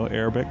 I don't know,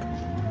 Arabic.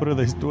 What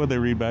do they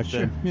read back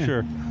then? yeah.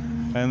 Sure.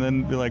 And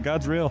then be like,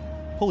 God's real.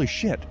 Holy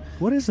shit.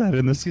 What is that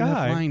in the See that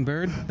sky? flying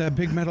bird? That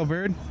big metal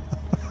bird?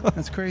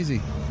 That's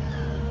crazy.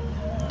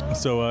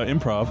 So,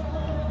 improv.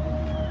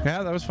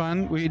 Yeah, that was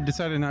fun. We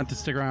decided not to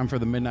stick around for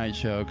the midnight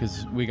show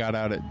because we got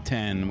out at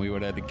 10. We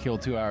would have had to kill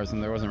 2 hours,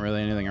 and there wasn't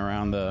really anything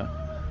around the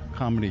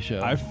comedy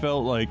show. I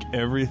felt like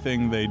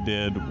everything they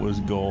did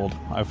was gold.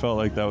 I felt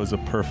like that was a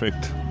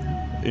perfect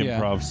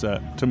improv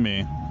set to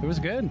me. It was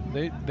good.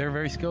 They're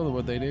very skilled at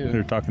what they do.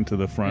 They're talking to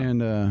the front.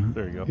 And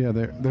there you go. yeah,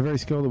 they're very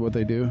skilled at what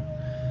they do.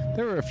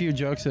 There were a few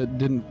jokes that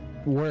didn't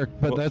work,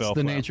 but What that's fell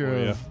the flat nature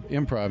for of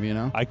improv, you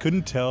know? I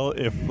couldn't tell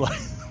if like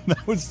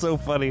that was so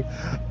funny.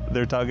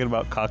 They're talking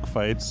about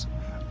cockfights.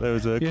 There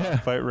was a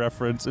cockfight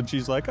reference, and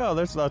she's like, "Oh,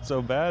 that's not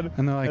so bad."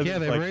 And they're like, "Yeah, it's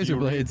they have razor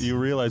blades." You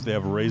realize they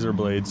have razor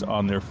blades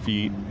on their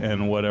feet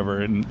and whatever,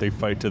 and they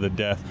fight to the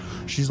death.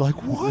 She's like,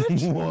 "What?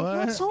 What?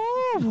 That's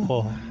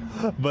horrible."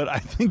 But I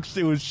think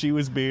she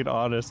was being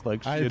honest.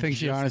 Like I think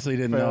she honestly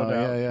didn't know.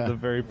 Yeah. The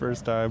very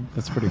first time.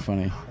 That's pretty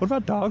funny. What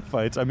about dog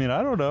fights? I mean,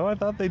 I don't know. I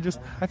thought they just.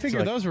 I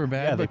figured those were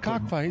bad, they but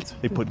cockfights.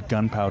 They put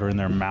gunpowder in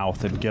their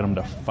mouth and get them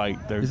to fight.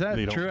 Is that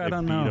true? I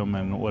don't know. Beat them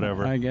and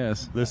whatever. I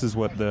guess. This is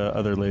what the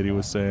other lady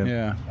was saying.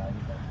 Yeah.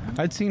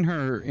 I'd seen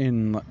her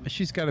in.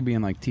 She's got to be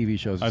in like TV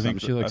shows or something.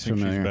 She looks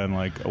familiar. She's been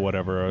like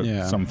whatever,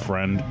 some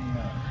friend.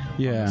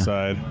 Yeah. On the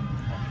side.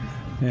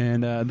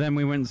 And then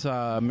we went and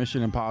saw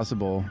Mission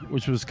Impossible,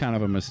 which was kind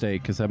of a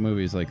mistake because that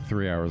movie is like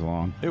 3 hours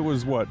long. It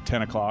was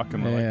 10 o'clock,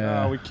 and we're like,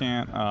 oh, we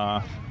can't.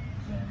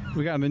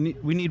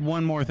 We need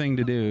one more thing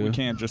to do. We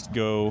can't just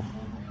go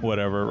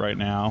whatever right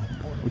now.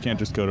 We can't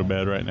just go to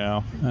bed right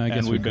now. I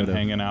guess we've been could've.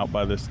 hanging out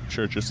by this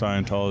Church of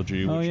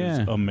Scientology, which is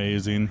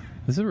amazing.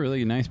 This is a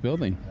really nice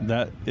building.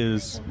 That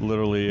is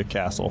literally a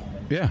castle.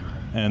 Yeah.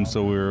 And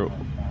so we were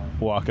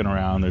walking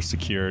around. There's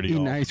security.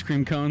 Eating ice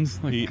cream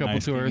cones, like a couple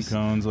tourists.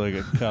 Cones, like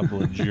a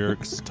couple of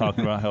jerks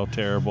talking about how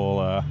terrible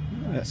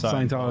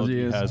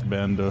Scientology has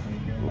been to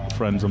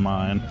friends of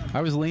mine.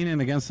 I was leaning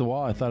against the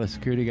wall. I thought a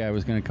security guy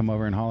was going to come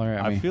over and holler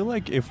at me. I feel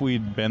like if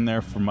we'd been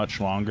there for much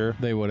longer,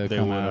 they would have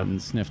come out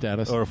and sniffed at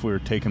us. Or if we were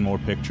taking more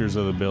pictures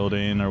of the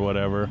building or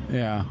whatever.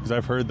 Yeah. Because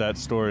I've heard that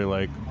story,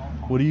 like,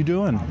 what are you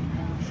doing?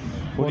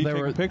 What are you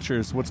taking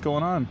pictures? What's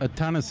going on? A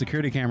ton of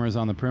security cameras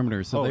on the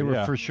perimeter, so they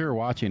were for sure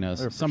watching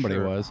us. Somebody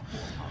was.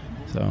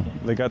 So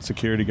they got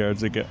security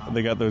guards. They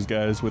got those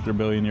guys with their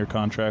billion-year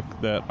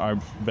contract that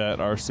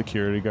are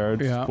security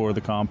guards for the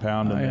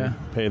compound, and they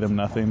pay them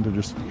nothing to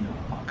just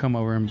come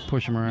over and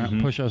push them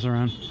around, push us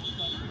around.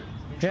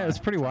 Yeah, it's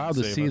pretty wild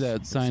to see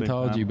that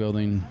Scientology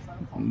building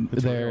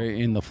there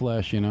in the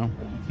flesh, you know.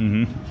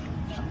 Mm-hmm.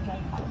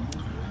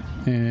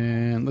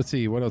 And let's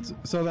see what else.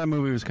 So that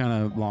movie was kind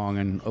of long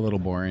and a little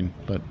boring,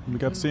 but we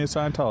got to see a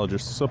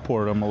Scientologist,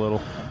 support them a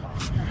little.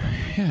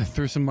 Yeah,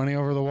 threw some money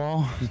over the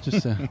wall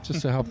just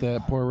to help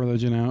that poor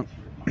religion out.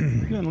 A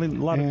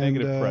lot of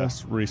negative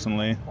press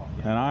recently,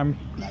 and I'm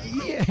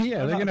they're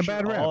getting a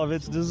bad rap. All of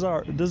it's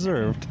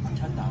deserved.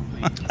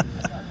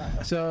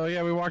 So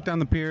yeah, we walked down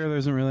the pier. There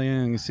isn't really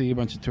anything to see. A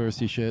bunch of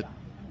touristy shit,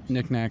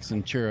 knickknacks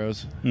and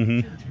churros.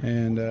 Mm-hmm.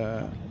 And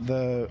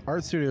the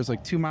art studio is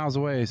like 2 miles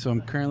away, so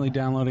I'm currently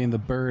downloading the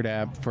Bird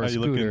app for a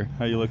scooter.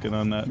 How you looking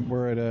on that?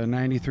 We're at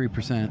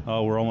 93%.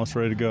 Oh, we're almost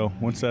ready to go.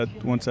 Once that's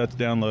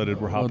downloaded,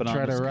 we're hopping on.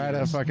 We'll try to ride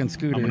a fucking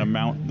scooter. I'm gonna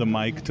mount the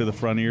mic to the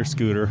front of your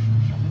scooter.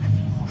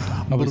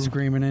 I'll be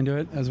screaming into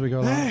it as we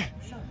go along. Hey,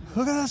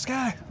 look at this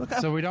guy!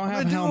 So we don't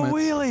have helmets.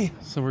 Wheelie.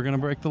 So we're gonna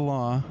break the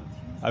law.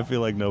 I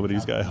feel like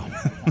nobody's got a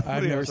helmet.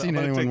 I've never seen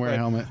anyone wear a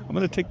helmet. I'm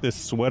going to take this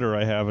sweater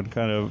I have and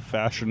kind of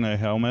fashion a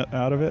helmet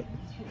out of it.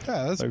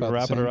 Yeah, that's like about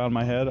wrap it around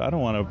my head. I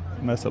don't want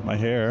to mess up my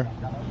hair.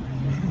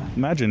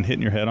 Imagine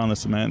hitting your head on the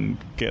cement and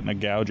getting a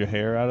gouge of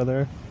hair out of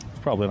there. It's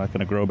probably not going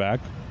to grow back.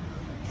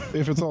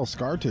 If it's all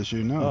scar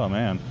tissue, no. Oh,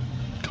 man.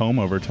 Comb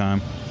over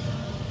time.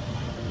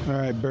 All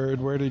right, Bird,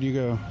 where did you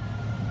go?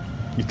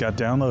 You got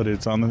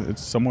downloaded.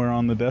 It's somewhere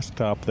on the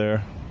desktop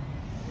there.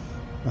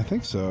 I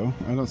think so.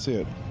 I don't see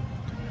it.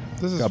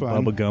 This is got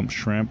fun. Bubba Gump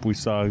shrimp. We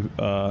saw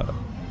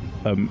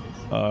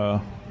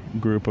a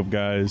group of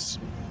guys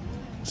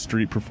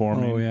street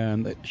performing. Oh yeah,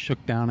 and they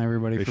shook down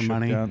everybody for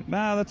money.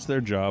 Nah, that's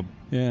their job.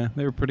 Yeah,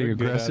 they were pretty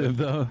aggressive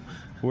though.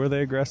 Were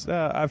they aggressive?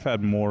 I've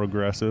had more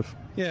aggressive.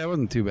 Yeah, it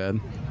wasn't too bad.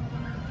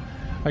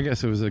 I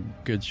guess it was a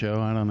good show.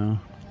 I don't know.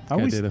 I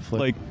always did a flip.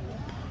 Like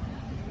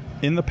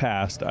in the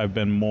past, I've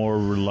been more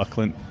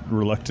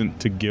reluctant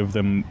to give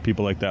them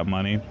people like that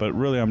money. But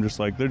really, I'm just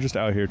like, they're just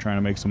out here trying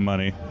to make some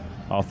money.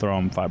 I'll throw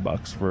them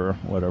 $5 for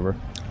whatever.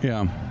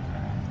 Yeah.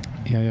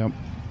 Yeah.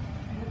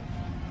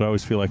 But I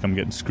always feel like I'm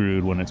getting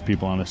screwed when it's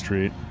people on the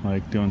street,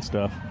 like doing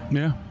stuff.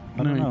 Yeah.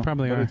 I don't know. You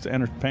probably but are. It's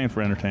paying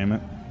for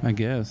entertainment. I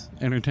guess.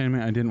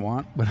 Entertainment I didn't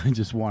want, but I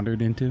just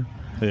wandered into.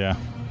 Yeah.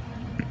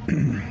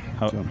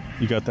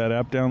 You got that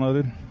app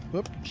downloaded?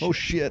 Whoop. Oh,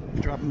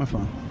 shit. Dropping my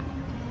phone.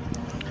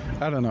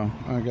 I don't know.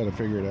 I got to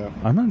figure it out.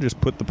 I'm going to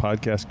just put the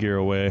podcast gear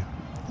away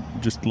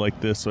just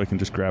like this so I can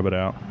just grab it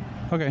out.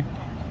 Okay.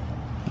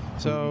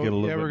 So,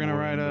 yeah, we're going to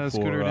ride a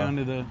scooter down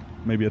to the...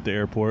 Maybe at the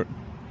airport.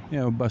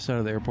 Yeah, we'll bust out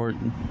of the airport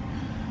and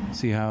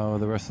see how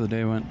the rest of the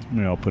day went.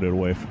 Maybe I'll put it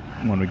away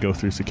when we go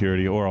through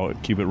security, or I'll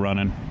keep it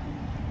running.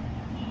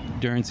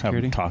 During security?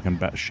 Have them talking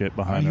about shit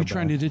behind Are you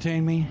trying to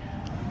detain me?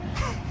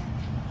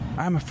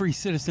 I'm a free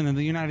citizen of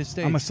the United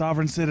States. I'm a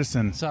sovereign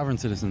citizen. Sovereign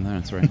citizen,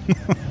 that's right.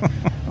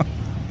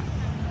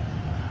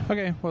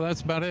 Okay, well,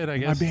 that's about it, I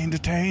guess. I'm being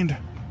detained.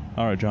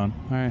 All right, John.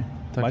 All right.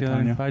 Talk to you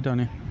Tanya. later. Bye,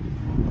 Tanya.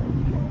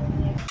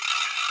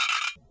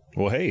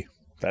 Well, hey,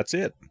 that's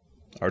it.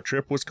 Our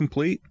trip was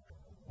complete.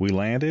 We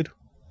landed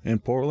in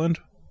Portland,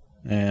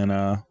 and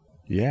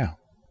yeah,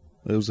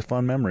 It was a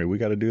fun memory. We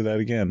got to do that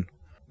again.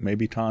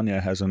 Maybe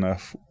Tanya has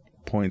enough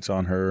points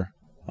on her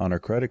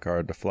credit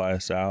card to fly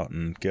us out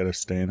and get us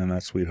staying in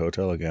that sweet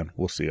hotel again.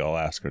 We'll see. I'll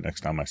ask her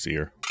next time I see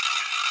her.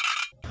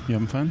 You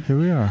having fun? Here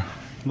we are.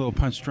 A little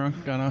punch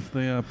drunk. Got off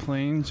the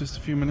plane just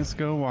a few minutes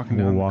ago.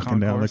 We're walking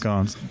down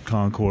the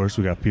concourse.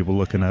 We got people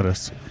looking at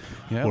us.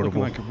 Yeah,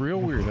 Portable. looking like real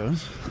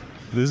weirdos.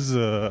 This is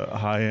a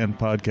high-end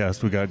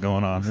podcast we got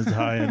going on. This is a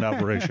high-end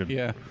operation.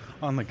 Yeah,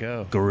 on the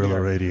go. Guerrilla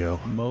radio.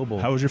 Mobile.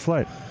 How was your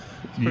flight?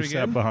 You pretty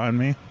sat good. behind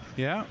me.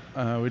 Yeah,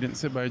 we didn't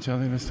sit by each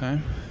other this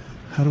time.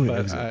 How do we But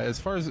exit? as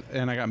far as,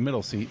 and I got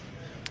middle seat.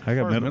 I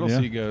got As far as middle yeah.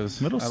 seat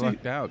goes, Middle I seat.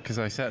 lucked out because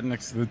I sat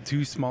next to the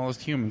two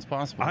smallest humans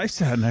possible. I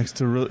sat next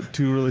to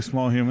two really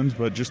small humans,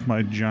 but just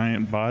my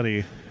giant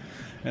body.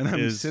 and I'm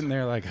is- sitting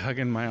there like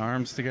hugging my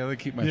arms together,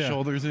 keep my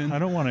shoulders in. I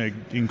don't want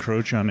to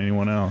encroach on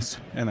anyone else.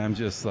 And I'm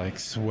just like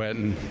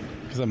sweating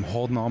because I'm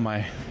holding all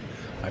my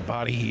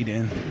body heat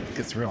in. It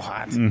gets real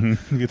hot. It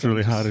gets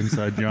really hot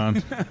inside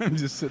John. I'm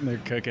just sitting there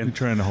cooking,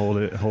 Trying to hold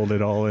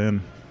it all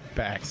in.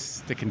 back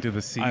sticking to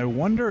the seat. I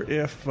wonder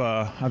if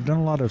I've done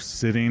a lot of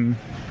sitting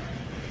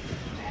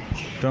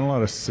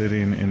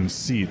in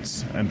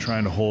seats and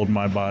trying to hold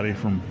my body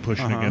from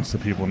pushing against the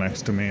people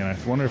next to me, and I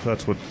wonder if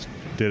that's what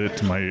did it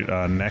to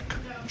my neck,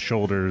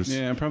 shoulders,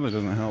 yeah, it probably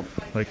doesn't help.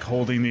 like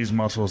holding these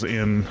muscles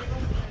in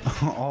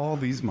All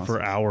these muscles.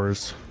 for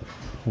hours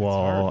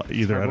while hard. It's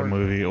either hard at a work.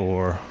 movie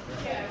or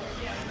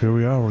here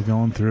we are, we're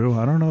going through.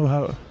 I don't know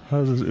how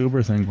does this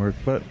Uber thing work,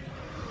 but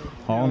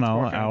all in let's all,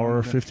 walk an out hour,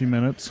 a bit. 50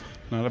 minutes.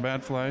 Not a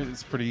bad flight.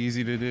 It's pretty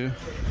easy to do.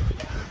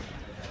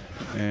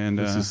 And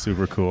This is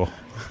super cool.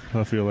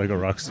 I feel like a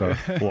rock star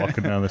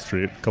walking down the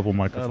street. A couple let me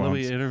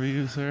microphones.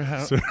 interview, sir.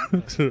 How,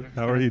 So,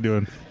 how are you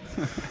doing?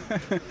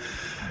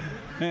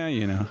 yeah,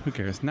 you know, who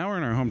cares? Now we're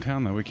in our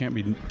hometown, though. We can't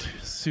be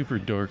super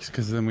dorks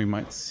because then we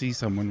might see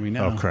someone we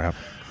know. Oh, crap.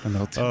 And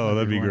they'll tell Oh,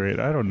 that'd be everyone. great.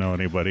 I don't know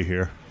anybody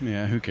here.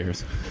 Yeah, who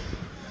cares?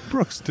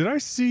 Brooks, did I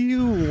see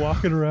you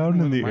walking around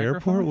in With the a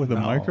microphone? airport with a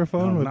No,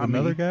 microphone no, with not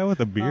another me. guy with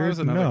a beard? was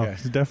another No, guy.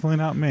 it's definitely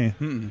not me.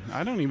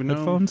 I don't even know.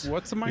 Headphones?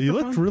 What's a You microphone?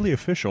 looked really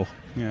official.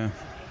 Yeah.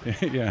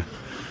 Yeah.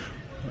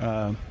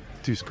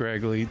 Too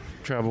scraggly,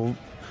 travel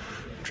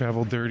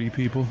dirty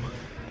people.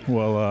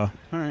 Well, All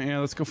right, yeah,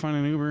 let's go find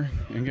an Uber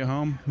and get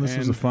home. this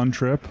was And- a fun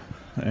trip,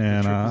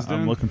 and trip is I'm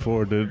done. looking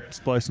forward to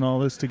splicing all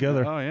this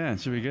together. Oh, yeah, it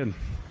should be good.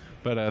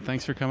 But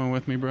thanks for coming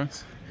with me,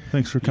 Brooks.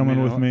 Thanks for made coming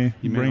it with a- me,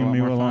 you made it a bringing lot me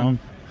more fun. along.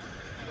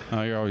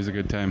 Oh, you're always a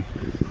good time.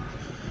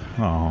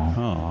 Oh,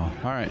 Oh,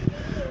 all right.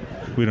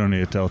 we don't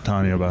need to tell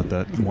Tanya about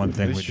that one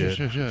thing we did.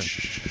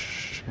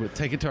 Shush. We'll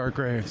take it to our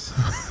graves.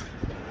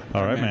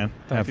 All right, man.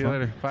 Talk Have to you fun.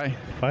 later. Bye.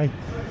 Bye.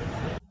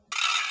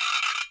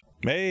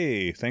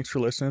 Hey, thanks for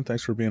listening.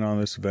 Thanks for being on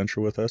this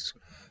adventure with us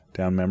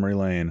down memory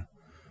lane.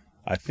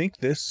 I think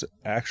this,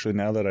 actually,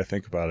 now that I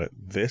think about it,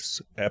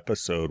 this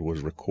episode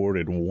was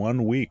recorded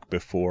 1 week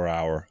before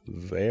our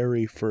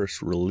very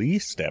first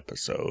released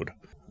episode.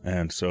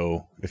 And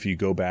so if you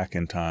go back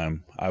in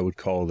time, I would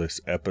call this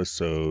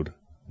episode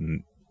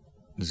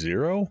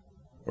 0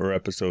 or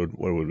episode,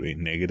 what would it be,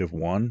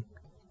 -1?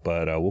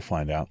 But we'll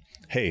find out.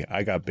 Hey,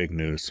 I got big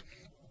news.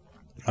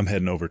 I'm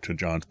heading over to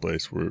John's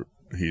place where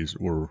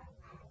we're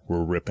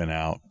ripping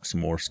out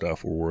some more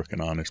stuff. We're working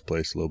on his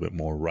place a little bit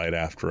more right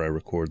after I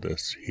record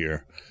this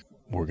here.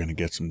 We're going to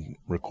get some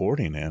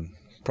recording in.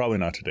 Probably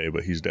not today,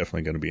 but he's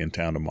definitely going to be in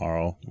town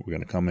tomorrow. We're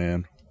going to come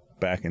in,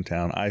 back in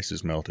town. Ice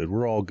is melted.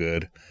 We're all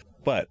good.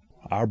 But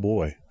our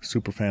boy,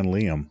 superfan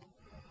Liam,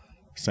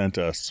 sent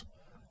us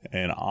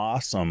an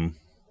awesome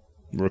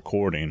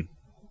recording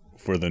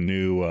for the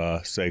new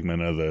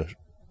segment of the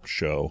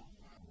show.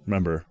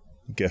 Remember,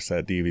 guess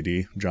that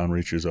DVD? John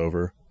reaches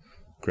over,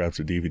 grabs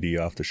a DVD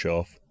off the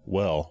shelf.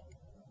 Well,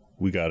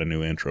 we got a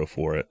new intro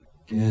for it.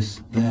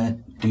 Guess that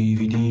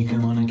DVD,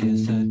 come on and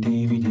guess that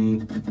DVD.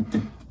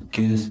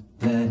 Guess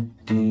that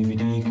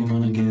DVD, come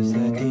on and guess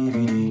that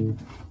DVD.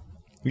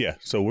 Yeah,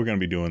 so we're going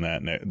to be doing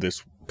that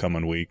this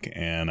coming week,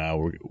 and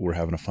we're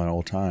having a fun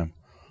old time.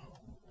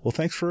 Well,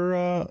 thanks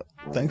for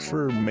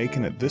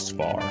making it this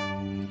far.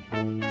 And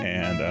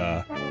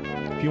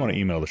if you want to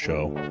email the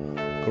show,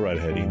 go right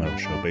ahead, email the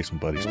show,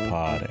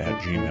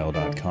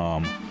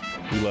 basementbuddiespod@gmail.com.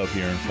 We love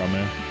hearing from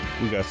you.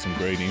 We got some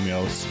great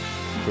emails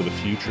for the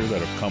future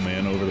that have come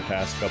in over the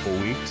past couple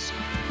weeks,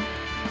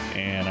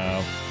 and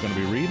going to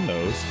be reading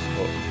those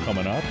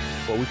coming up.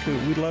 But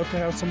we'd love to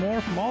have some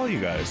more from all you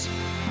guys.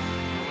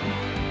 We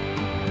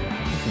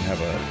can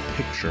have a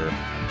picture. We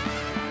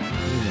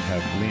even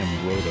have Liam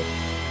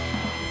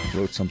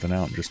wrote something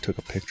out and just took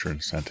a picture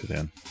and sent it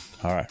in.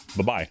 All right,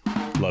 bye-bye.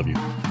 Love you.